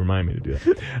hotkey. Remind me to do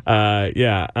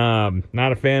that.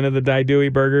 Not a fan of the Dai Dewey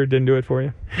burger. Didn't do it for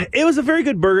you. It was a very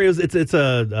good burger. It's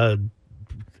a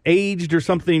aged or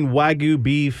something Wagyu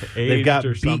beef. They've got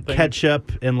beet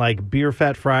ketchup and like beer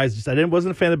fat fries. I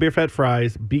wasn't a fan of beer fat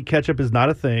fries. Beet ketchup is not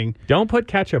a thing. Don't put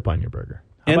ketchup on your burger.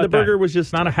 And the burger was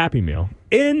just not a Happy Meal.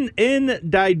 In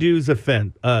Daidu's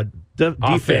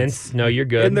defense. No, you're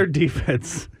good. In their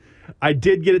defense, I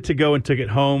did get it to go and took it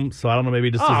home, so I don't know, maybe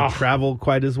it just doesn't travel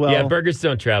quite as well. Yeah, burgers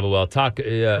don't travel well.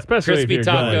 Especially crispy if you're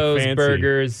tacos,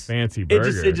 burgers. Fancy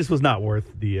burgers. It just was not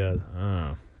worth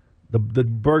the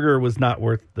burger was not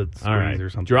worth the squeeze or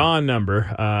something. Draw a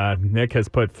number. Nick has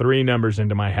put 3 numbers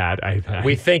into my hat.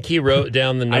 We think he wrote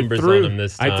down the numbers on them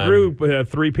this time. I threw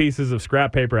 3 pieces of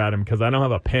scrap paper at him because I don't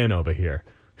have a pen over here.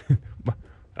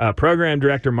 Program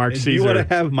director Mark Caesar. You want to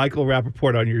have Michael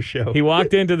Rappaport on your show. He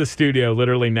walked into the studio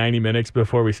literally 90 minutes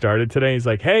before we started today. He's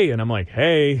like, hey. And I'm like,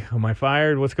 hey, am I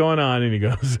fired? What's going on? And he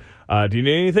goes, do you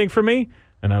need anything from me?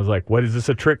 And I was like, what, is this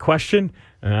a trick question?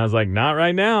 And I was like, not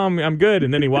right now. I'm good.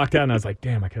 And then he walked out, and I was like,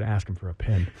 damn, I could ask him for a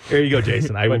pen. Here you go,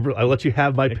 Jason. I'll let you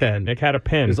have my pen. Nick had a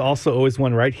pen. There's also always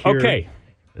one right here. Okay.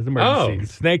 There's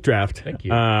emergencies. Snake draft. Thank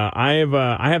you.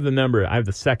 I have the number. I have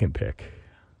the second pick.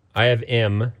 I have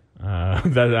M.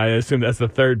 I assume that's the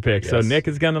third pick. Yes. So Nick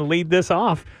is going to lead this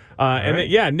off.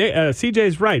 Nick,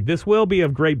 CJ's right. This will be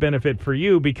of great benefit for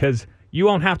you because you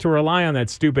won't have to rely on that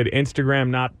stupid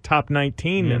Instagram not top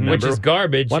 19 number. Which is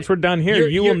garbage. Once we're done here,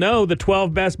 you will know the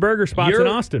 12 best burger spots in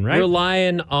Austin, right? You're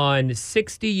relying on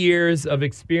 60 years of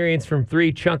experience from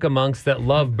 3 chunkamonks that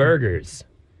love burgers.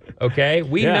 Okay?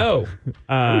 We know.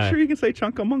 Are we sure you can say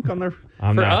chunkamunk on there?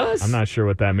 I'm not sure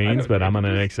what that means, but I'm going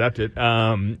to accept it.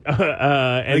 And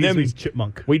then means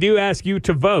chipmunk. We do ask you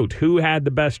to vote who had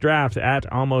the best draft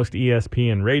at Almost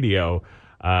ESPN Radio.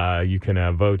 You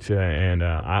can vote, and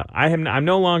I'm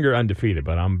no longer undefeated,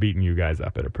 but I'm beating you guys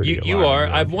up at a pretty. You are.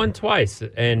 I've won twice,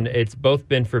 and it's both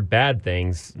been for bad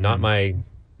things, not my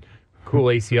cool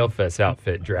ACL Fest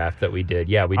outfit draft that we did.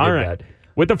 Yeah, we did that.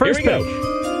 With the first pick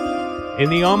in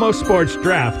the Almost Sports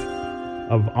draft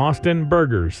of Austin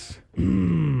Burgers.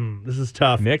 This is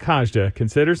tough. Nick Hajda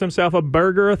considers himself a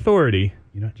burger authority.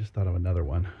 You know, I just thought of another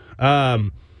one.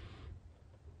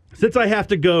 Since I have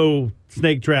to go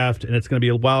snake draft, and it's going to be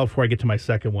a while before I get to my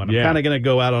second one, I'm kind of going to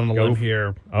go out on a limb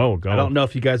here. Oh, go. I don't know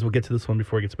if you guys will get to this one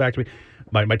before he gets back to me.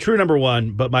 My true number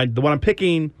one, but the one I'm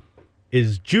picking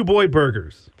is Jew Boy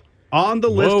Burgers. On the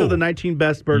list of the 19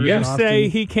 best burgers in Austin. You say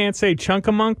he can't say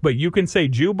Chunkamunk, but you can say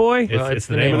Jew Boy? It's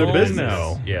the name of their business.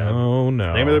 No. Yeah. Oh,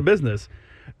 no. Name of their business.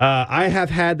 I have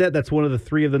had that. That's one of the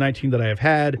 3 of the 19 that I have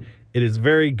had. It is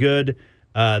very good.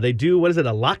 They do, what is it,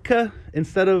 a latke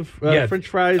instead of French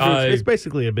fries? It's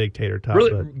basically a big tater tot.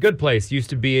 Really good place. Used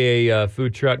to be a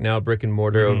food truck, now brick and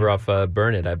mortar over off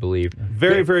Burnett, I believe.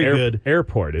 Very, very good.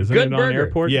 Airport, isn't Good it burger. on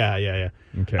Airport? Yeah.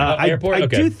 Okay. Airport? I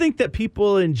Okay. do think that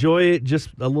people enjoy it just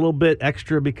a little bit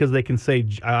extra because they can say,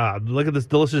 look at this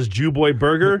delicious Jew Boy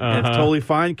burger, and it's totally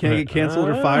fine. Can't get canceled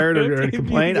or fired or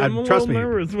complain. Trust me,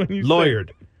 lawyered.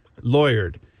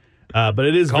 But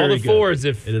it is Call very the good. fours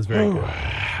if It is very good.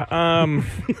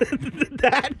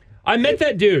 I met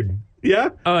that dude. Yeah?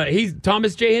 He's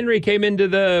Thomas J. Henry came into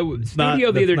the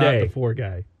studio the other day. That's not the four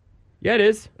guy. Yeah, it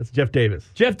is. That's Jeff Davis.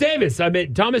 Jeff Davis. I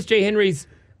met Thomas J. Henry's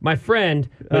my friend,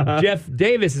 but Jeff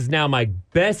Davis is now my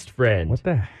best friend. What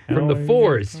the hell? From the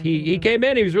fours. He came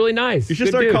in. He was really nice. You should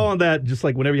Good start dude. calling that just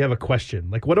like whenever you have a question.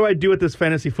 Like, what do I do with this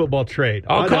fantasy football trade?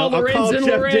 I'll call Jeff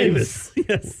Lorenz. Davis.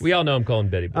 Yes. We all know I'm calling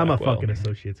Betty I'm a Blackwell. Funk and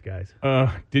Associates, guys.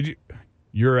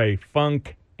 You're a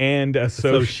Funk and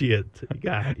Associate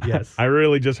guy, yes. I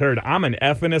really just heard, I'm an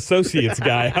effing Associates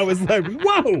guy. I was like,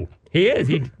 whoa. He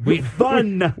is.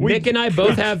 Fun. Nick and I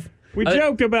both have. We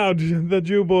joked about the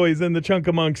Jew boys and the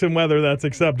Chunkamonks and whether that's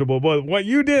acceptable, but what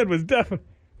you did was definitely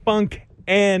Funk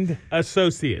and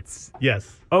Associates.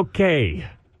 Yes. Okay.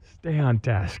 Stay on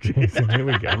task, Jason. Here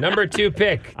we go. Number 2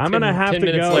 pick. I'm going to have 10 to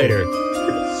minutes go later.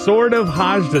 sort of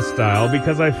Hajda style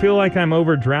because I feel like I'm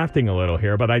overdrafting a little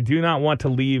here, but I do not want to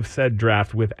leave said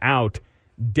draft without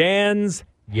Dan's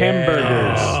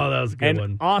Hamburgers. Oh, that was a good An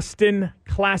one. Austin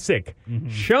classic.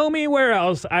 Show me where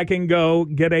else I can go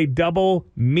get a double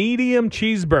medium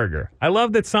cheeseburger. I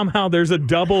love that somehow there's a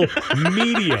double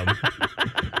medium.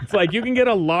 It's like you can get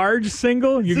a large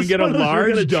single, you can get a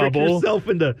large double. Yourself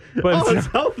into, But it's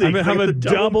healthy. I'm going to have a The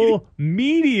double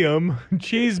medium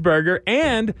cheeseburger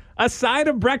and a side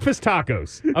of breakfast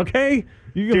tacos. Okay?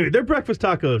 Dude, they're breakfast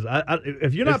tacos.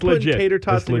 If you're not It's putting legit. tater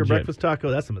tots It's in your legit. breakfast taco,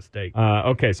 that's a mistake.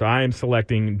 Okay, so I am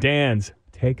selecting Dan's.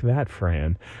 Take that,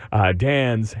 Fran.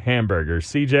 Dan's Hamburgers.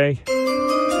 CJ,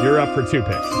 you're up for 2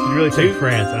 picks. You really take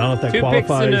France. I don't know if that 2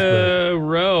 qualifies. picks in a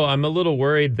row. I'm a little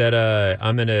worried that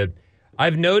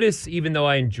I've noticed, even though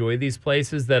I enjoy these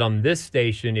places, that on this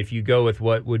station, if you go with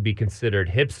what would be considered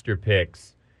hipster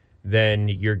picks, then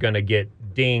you're going to get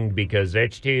dinged because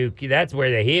that's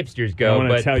where the hipsters go. I want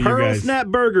to But tell you Pearl guys. Snap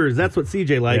Burgers. That's what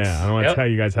CJ likes. Yeah, I don't want to tell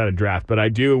you guys how to draft, but I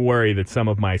do worry that some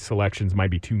of my selections might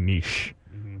be too niche.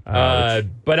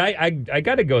 but I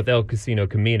got to go with El Casino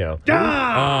Camino.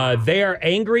 They are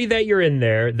angry that you're in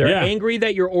there. They're angry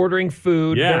that you're ordering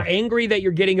food. Yeah. They're angry that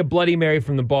you're getting a Bloody Mary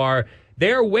from the bar.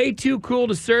 They're way too cool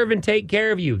to serve and take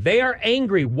care of you. They are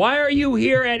angry. Why are you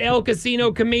here at El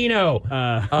Casino Camino?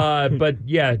 But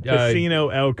yeah. Casino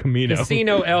El Camino.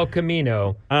 Casino El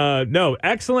Camino. No,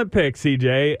 excellent pick,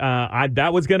 CJ.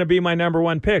 That was going to be my number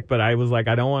 1 pick, but I was like,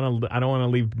 I don't want to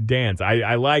leave Dan's.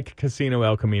 I like Casino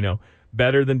El Camino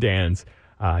better than Dan's.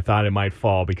 I thought it might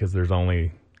fall because there's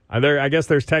only. I guess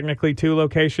there's technically 2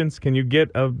 locations. Can you get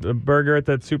a burger at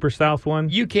that Super South one?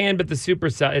 You can, but the Super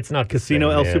South, it's not the Casino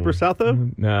same, El man. Super South, though?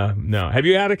 No. Have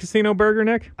you had a casino burger,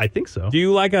 Nick? I think so. Do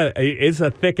you like it's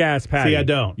a thick ass patty? See, I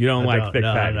don't. You don't like thick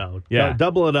patty? No. Yeah.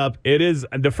 Double it up. It is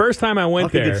the first time I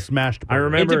went there. Get smashed. I It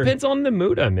remember. depends on the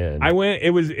mood I'm in. I went. It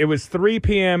was 3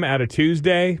 p.m. at a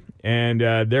Tuesday, and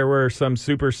there were some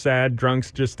super sad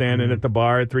drunks just standing at the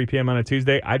bar at 3 p.m. on a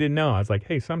Tuesday. I didn't know. I was like,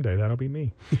 hey, someday that'll be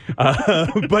me.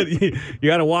 But you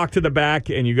got to walk to the back,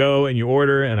 and you go and you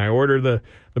order, and I order the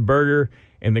burger,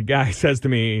 and the guy says to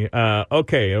me,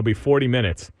 "Okay, it'll be 40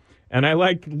 minutes." And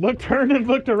I turned and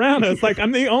looked around. I was like,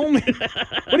 I'm the only.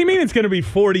 What do you mean it's going to be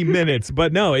 40 minutes?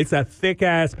 But no, it's a thick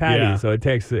ass patty, so it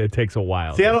takes a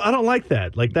while. See, I don't like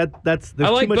that. Like there's I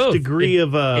like too much both. degree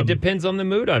of. It depends on the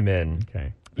mood I'm in.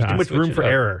 Okay. There's too much switch room it for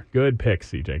up. error. Good pick,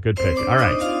 CJ. Good pick. All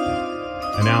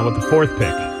right. And now with the 4th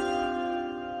pick.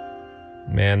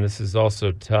 Man, this is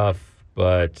also tough,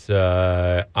 but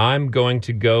I'm going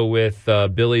to go with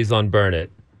Billy's on Burnett.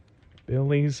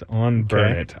 Billy's on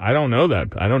Burnett. I don't know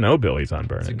that. I don't know Billy's on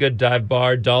Burnett. It's a good dive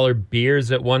bar. $1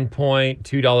 beers at one point.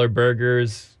 $2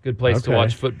 burgers. Good place to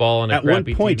watch football on a At one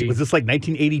crappy point, TV. was this like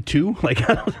 1982? Like,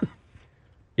 I don't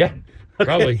Yeah,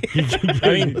 probably. I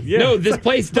mean, no, this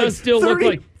place does still look 30,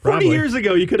 like 40 years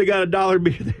ago, you could have got $1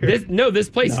 beer there. this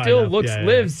place No, I still know. looks, Yeah.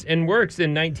 lives, and works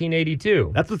in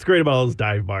 1982. That's what's great about all those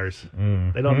dive bars.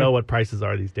 They don't know what prices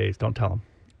are these days. Don't tell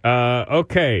them.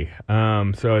 Okay.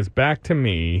 So it's back to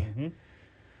me.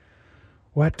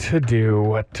 What to do?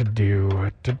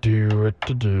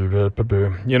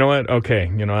 You know what? Okay.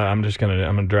 You know what? I'm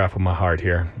gonna draft with my heart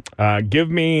here. Give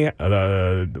me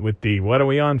with the what are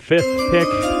we on? 5th pick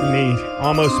in the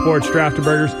Almost Sports Draft of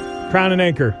Burgers. Crown and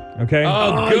Anchor, okay?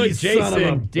 Oh, you good, son of a-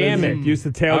 Jason. Damn it. Used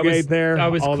to tailgate there I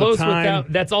was all close the with time.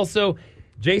 that. That's also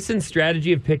Jason's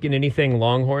strategy of picking anything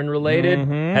Longhorn related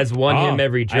has won him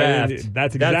every draft.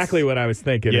 That's exactly what I was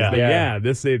thinking. Yeah.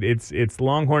 It's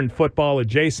Longhorn football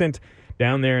adjacent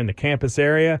down there in the campus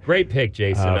area. Great pick,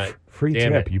 Jason. Free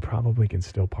damn tip. it. You probably can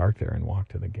still park there and walk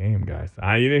to the game, guys.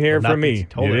 You didn't hear it Well, from not that me. you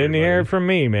told You didn't everybody. hear it from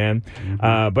me, man.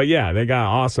 But yeah, they got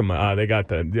awesome. They got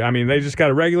they just got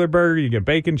a regular burger. You get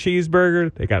bacon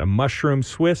cheeseburger. They got a mushroom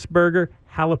Swiss burger,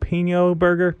 jalapeno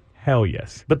burger. Hell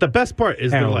yes. But the best part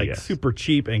is they're Hell like yes. super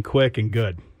cheap and quick and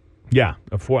good. Yeah,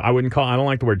 I don't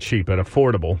like the word cheap, but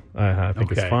affordable. I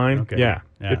think it's Okay, fine. okay. Yeah.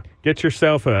 Yeah. Get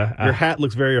yourself a Your hat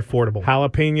looks very affordable.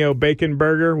 jalapeno bacon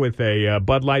burger with a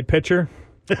Bud Light pitcher.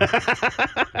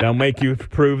 They'll make you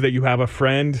prove that you have a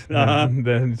friend.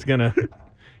 Then it's gonna.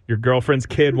 Your girlfriend's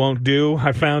kid won't do.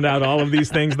 I found out all of these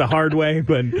things the hard way.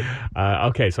 But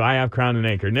okay, so I have Crown and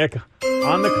Anchor. Nick,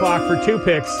 on the clock for 2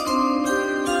 picks,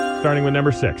 starting with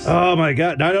number 6. Oh my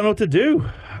God! I don't know what to do.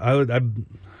 I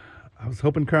was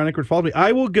hoping Crown Anchor would follow me.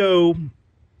 I will go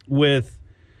with,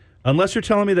 unless you're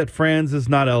telling me that Franz is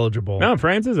not eligible. No,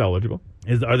 Franz is eligible.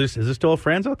 Is there still a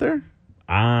Franz out there?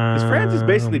 Because Franz is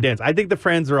basically dance. I think the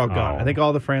Franz are all gone. I think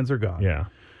all the Franz are gone. Yeah.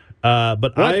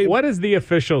 But what is the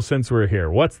official since we're here?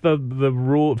 What's the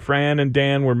rule? Fran and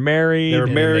Dan were married. They were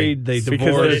married. They because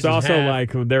divorced. there's also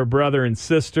like their brother and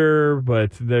sister,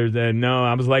 but there's no.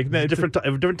 I was like, different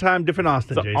time, different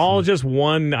Austin. It's Jason. all just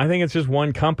one. I think it's just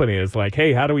one company. It's like,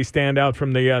 hey, how do we stand out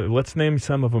from the? Let's name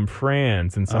some of them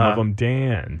Frans and some of them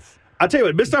Dans. I'll tell you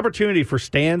what, missed opportunity for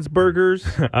Stan's Burgers.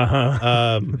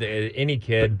 Any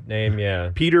kid name, yeah.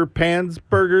 Peter Pan's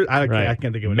Burgers. I can't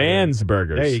think of it. Man's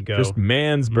Burgers. There you go. Just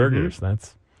Man's Burgers.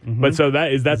 That's. But so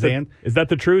is that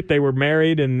the truth? They were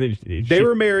married and they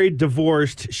were married,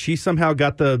 divorced. She somehow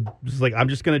got I'm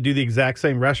just going to do the exact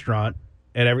same restaurant.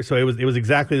 And so it was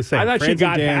exactly the same. I thought Franz she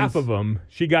got and Dan's, half of them.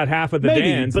 She got half of the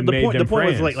maybe, Dans, but and the made point them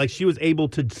was Frans. like she was able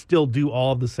to still do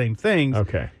all of the same things.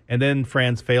 Okay. And then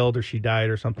Franz failed or she died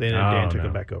or something, and Dan took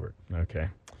them back over. Okay.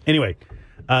 Anyway,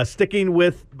 sticking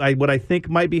with what I think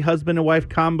might be husband and wife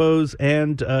combos,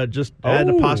 and just add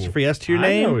an apostrophe S to your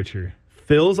name. I know what you're.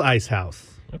 Phil's Ice House.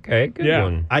 Okay, good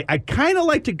one. I kind of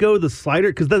like to go the slider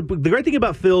because the great thing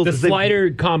about Phil's The is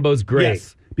slider combo's great.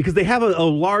 Yes, because they have a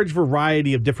large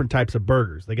variety of different types of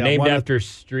burgers. They got named one after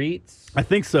streets. I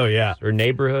think so, yeah. Or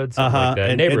neighborhoods, something like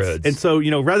that. Neighborhoods. And so,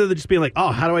 rather than just being like,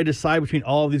 oh, how do I decide between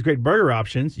all of these great burger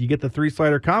options? You get the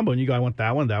 3-slider combo, and you go, I want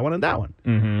that one, that one, and that one.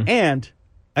 Mm-hmm. And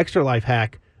extra life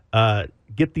hack,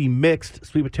 get the mixed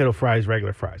sweet potato fries,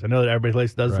 regular fries. I know that everybody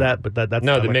else does that, but that's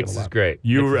no, I the like mix it a lot. is great.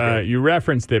 You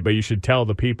referenced it, but you should tell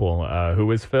the people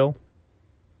who is Phil.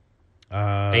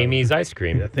 Amy's Ice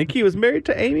Cream. I think he was married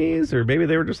to Amy's, or maybe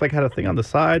they were just like had a thing on the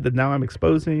side that now I'm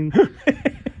exposing.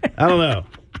 I don't know.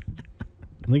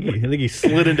 I think he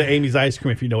slid into Amy's Ice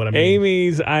Cream, if you know what I mean.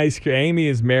 Amy's Ice Cream. Amy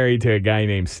is married to a guy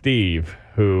named Steve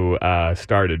who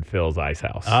started Phil's Ice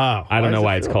House. Oh, I don't know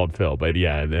why it's it's called Phil, but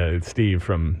yeah, Steve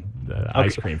from the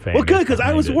ice cream fame. Well, good, because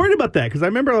I was worried about that. Because I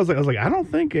remember I was like, I don't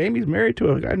think Amy's married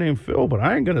to a guy named Phil, but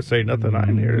I ain't gonna say nothing. I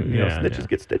hear snitches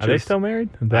get stitches. Are they still married?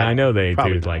 I know they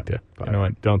Probably do not. like to. You know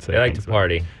what? Don't say. They like to things about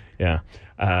party. it. Yeah.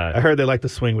 I heard they like to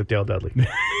swing with Dale Dudley.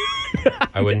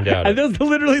 I wouldn't doubt it. That's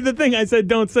literally the thing I said.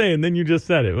 Don't say, and then you just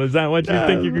said it. Was that what you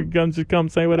think you could come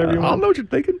say whatever you I don't want? know what you're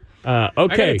thinking. I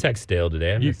Okay. gotta text Dale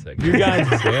today. I'm just like, you guys-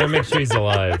 I gotta make sure he's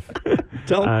alive.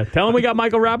 Tell him. Tell him we got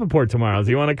Michael Rappaport tomorrow. Does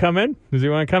he want to come in? Does he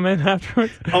want to come in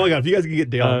afterwards? Oh my God! If you guys can get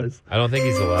Dale on this, I don't think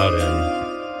he's allowed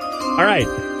in. All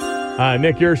right.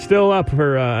 Nick, you're still up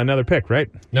for another pick, right?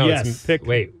 No, Yes. it's pick.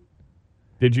 Wait.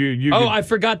 Did you? Oh, I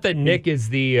forgot that Nick is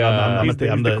the. I'm he's at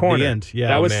the corner. end. Yeah,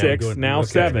 That was man, 6. going- Now okay,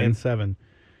 7. and 7.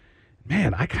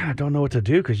 Man, I kind of don't know what to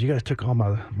do because you guys took all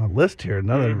my list here. You're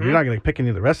not going to pick any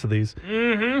of the rest of these.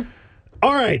 Mm-hmm.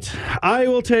 All right. I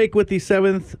will take with the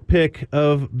 7th pick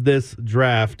of this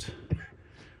draft.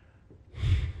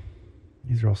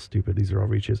 These are all stupid. These are all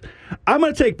reaches. I'm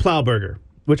going to take Plowburger,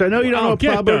 which I know you don't know what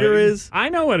Plowburger is. I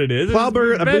know what it is.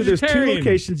 Plowburger, I believe there's 2 vegetarian.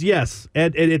 locations. Yes,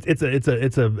 and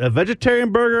it's a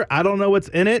vegetarian burger. I don't know what's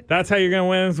in it. That's how you're gonna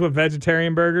win is with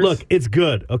vegetarian burgers. Look, it's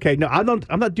good. Okay, no,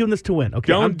 I'm not doing this to win.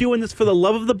 Okay, I'm doing this for the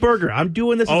love of the burger. I'm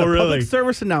doing this as a public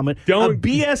service announcement. A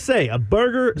BSA, a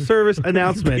burger service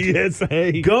announcement.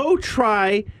 BSA. Go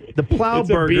try the Plow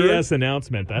Burger. It's a BS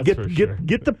announcement. That's for sure.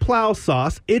 Get the Plow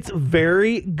sauce. It's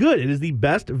very good. It is the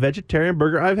best vegetarian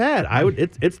burger I've had.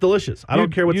 It's delicious. I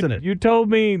don't care what's in it. You told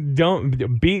me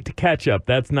don't beat ketchup.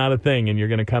 That's not a thing, and you're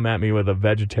going to come at me with a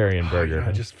vegetarian burger.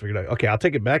 I just figured out. Okay, I'll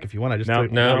take it back if you want. I just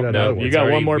No. You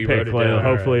got one more pick.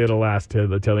 Hopefully, it'll last till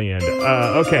the end.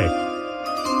 Okay.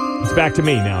 It's back to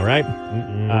me now, right?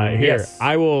 Here, yes.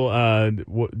 I will.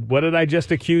 What did I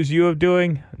just accuse you of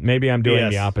doing? Maybe I'm doing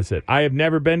the opposite. I have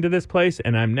never been to this place,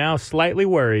 and I'm now slightly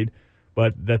worried,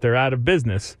 but that they're out of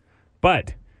business.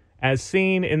 But as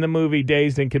seen in the movie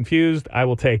Dazed and Confused, I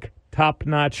will take Top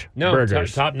Notch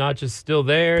Burgers. Top Notch is still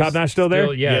there. Top Notch still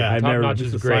there? Yeah, I've Top never, Notch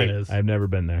is great. I've never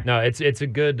been there. No, it's a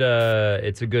good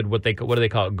what do they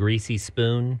call it? Greasy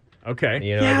spoon. Okay.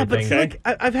 You know, yeah, but everything. it's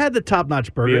like I've had the Top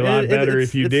Notch burger. Be a lot better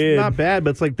if you did. It's not bad, but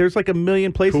it's like there's like a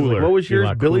million places. Like, Cooler. what was Be a yours?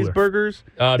 lot Billy's cooler. Burgers.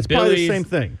 It's probably the same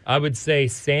thing. I would say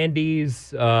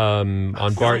Sandy's on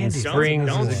Barton Sandy's. Springs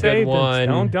Don't is a say good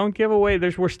one. Don't give away.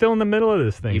 We're still in the middle of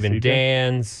this thing. Even CJ.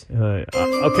 Dan's.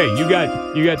 Okay, you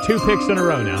got 2 picks in a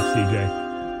row now,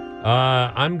 CJ.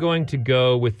 I'm going to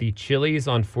go with the Chili's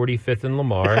on 45th and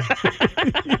Lamar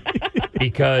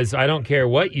because I don't care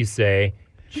what you say,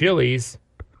 Chili's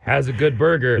has a good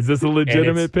burger. Is this a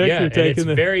legitimate pick? Yeah, You're taking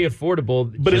and it's very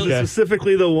affordable. But is it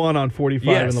specifically the one on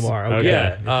 45 in Lamar? Okay.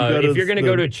 Yeah. If you're going to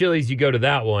go to a Chili's, you go to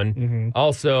that one. Mm-hmm.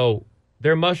 Also,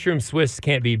 their mushroom Swiss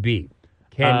can't be beat.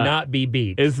 Cannot be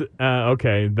beat.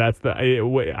 Okay? That's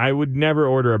I would never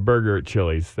order a burger at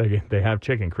Chili's. They have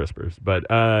chicken crispers, but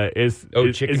is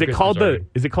it called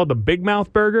the Big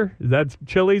Mouth burger? Is that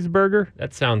Chili's burger?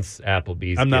 That sounds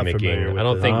Applebee's. I'm not gimmicking. familiar with I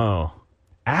don't it. think. Oh,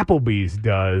 Applebee's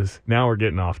does. Now we're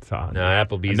getting off top. No,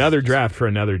 Applebee's. Another draft for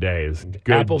another day is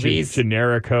good. Applebee's?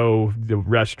 Generico the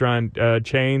restaurant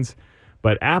chains,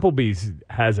 but Applebee's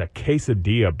has a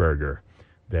quesadilla burger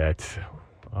that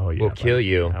will kill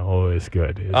you. Oh, it's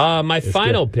good. My it's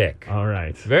final good. pick. All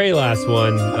right. Very last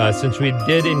one. Since we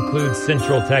did include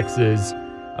Central Texas,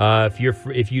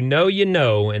 if you know, you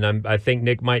know, and I think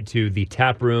Nick might too. The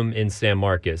Tap Room in San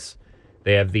Marcos.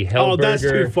 They have the Hell Burger. That's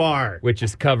too far. Which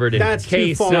is covered in That's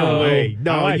queso. too far away.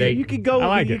 No, you can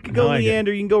go. You can go like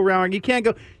Leander. You can go Rowan. You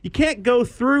can't go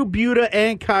through Buda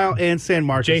and Kyle and San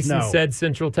Marcos. Jason said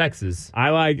Central Texas. I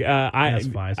like. That's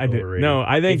fine. I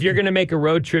think if you're going to make a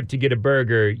road trip to get a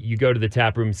burger, you go to the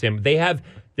Tap Room.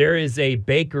 There is a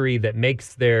bakery that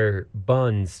makes their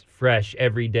buns fresh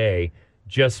every day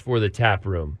just for the Tap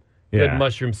Room. Yeah. Good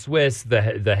mushroom Swiss,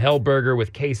 the Hell Burger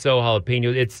with queso,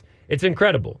 jalapeno. It's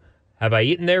incredible. Have I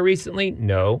eaten there recently?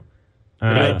 No.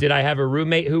 Did I have a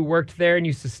roommate who worked there and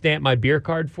used to stamp my beer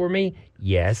card for me?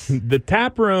 Yes. The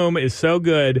Tap Room is so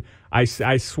good. I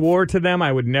swore to them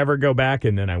I would never go back,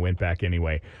 and then I went back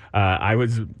anyway.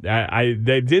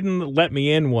 They didn't let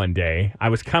me in one day. I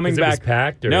was coming back. It was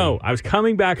packed? Or? No, I was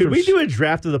coming back. Could we do a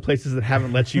draft of the places that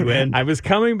haven't let you in? I was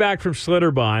coming back from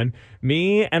Schlitterbahn.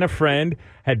 Me and a friend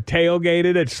had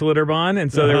tailgated at Schlitterbahn,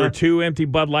 and so there were 2 empty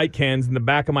Bud Light cans in the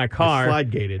back of my car.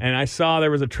 Slide-gated. And I saw there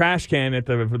was a trash can at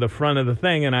the front of the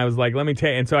thing, and I was like, let me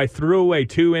take. And so I threw away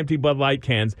 2 empty Bud Light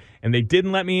cans, and they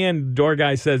didn't let me in. The door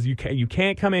guy says, you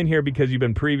can't come in here because you've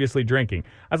been previously drinking.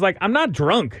 I was like, I'm not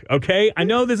drunk, okay? I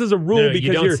know this is a rule because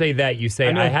you don't say that. You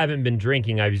say, I haven't been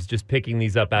drinking. I was just picking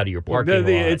these up out of your parking lot.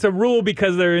 It's a rule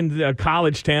because they're in a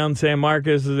college town, San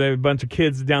Marcos. There's a bunch of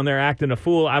kids down there acting a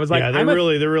fool. I was like, they're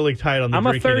really tight on the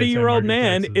drinking. I'm a 30-year-old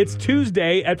man. It's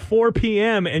Tuesday at 4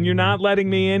 p.m., and you're not letting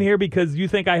me in here because you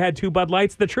think I had 2 Bud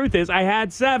Lights. The truth is I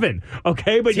had 7,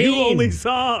 okay? But you only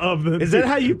saw of them. Is that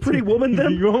how you pretty woman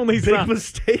them? You only saw. Big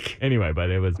mistake. Anyway, but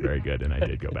it was very good, and I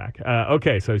did go back.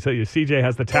 Okay, so CJ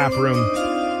has the Tap Room.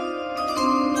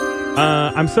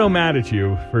 I'm so mad at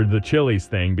you for the Chili's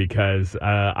thing because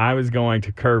I was going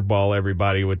to curveball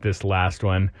everybody with this last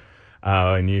one.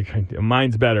 And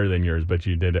mine's better than yours, but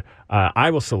you did it. I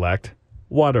will select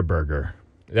Whataburger.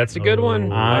 That's a good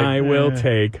one. I will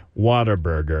take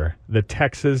Whataburger,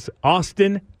 the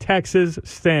Austin, Texas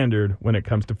standard when it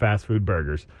comes to fast food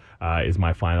burgers, is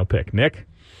my final pick. Nick?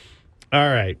 All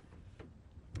right.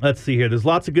 Let's see here. There's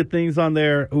lots of good things on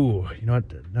there. Ooh, you know what?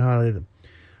 No, I was going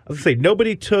to say,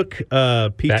 nobody took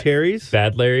Pete Terry's.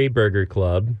 Bad Larry Burger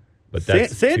Club. But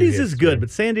that's Sandy's is good, but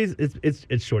Sandy's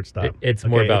it's shortstop. It's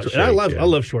more about shake, I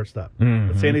love shortstop. Mm-hmm.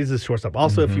 But Sandy's is shortstop.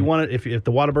 Also, if you want it, if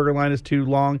the Whataburger line is too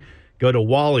long, go to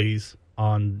Wally's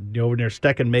on over near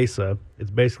Steck and Mesa.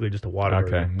 It's basically just a Whataburger.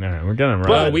 Okay, all right, we're gonna run.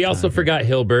 But we also forgot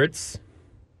Hilbert's.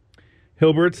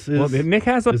 Hilbert's is Nick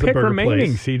has a pick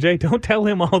remaining. Place. CJ, don't tell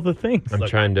him all the things. I'm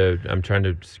trying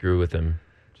to screw with him.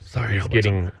 Sorry, he's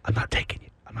getting. I'm not taking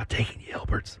you,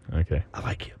 Hilbert's. Okay, I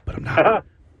like you, but I'm not.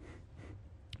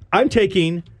 I'm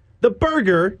taking the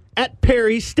burger at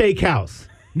Perry's Steakhouse.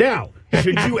 Now,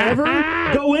 should you ever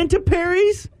go into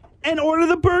Perry's and order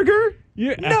the burger?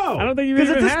 No, I don't think you've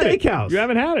even had it. Steakhouse. You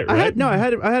haven't had it, right? I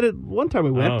had it one time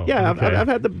we went. Oh, yeah, okay. I've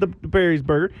had the Perry's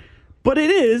burger, but it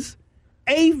is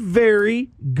a very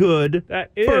good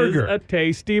That is burger. a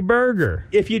tasty burger.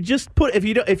 If you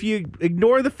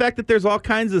ignore the fact that there's all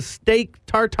kinds of steak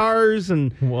tartars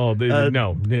and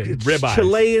ribeyes,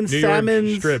 Chilean New York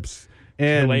salmons, strips,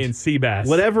 and Chilean sea bass,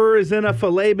 whatever is in a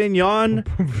filet mignon,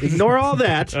 ignore all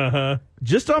that.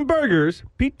 Just on burgers,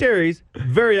 Pete Terry's,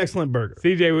 very excellent burger.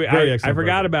 CJ, I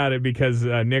forgot about it because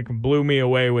Nick blew me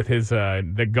away with his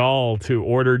the gall to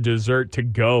order dessert to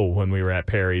go when we were at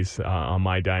Perry's on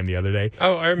my dime the other day.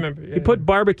 Oh, I remember. Yeah. He put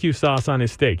barbecue sauce on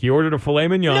his steak. He ordered a filet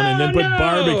mignon and then put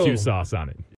barbecue sauce on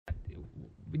it.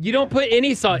 You don't put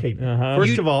any sauce.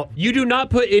 First of all, you do not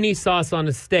put any sauce on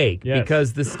a steak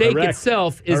because the steak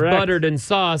itself is buttered and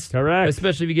sauced. Correct.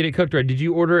 Especially if you get it cooked right. Did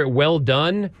you order it well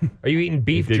done? Are you eating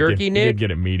beef jerky, Nick? You did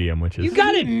get it medium, which is... You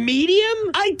got it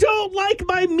medium? I don't like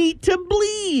my meat to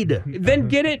bleed. Then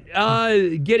get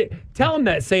it. Tell them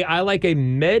that. Say, I like a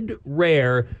med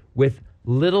rare with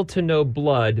little to no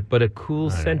blood, but a cool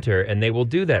center, and they will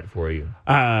do that for you.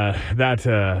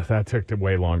 That took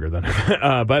way longer than,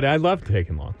 but I love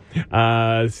taking long.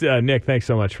 Nick, thanks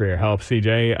so much for your help.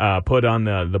 CJ, put on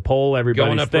the poll. Everybody's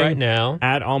going up right now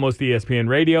at Almost ESPN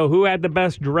Radio. Who had the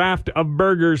best draft of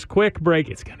burgers? Quick break.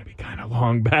 It's going to be kind of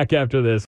long. Back after this.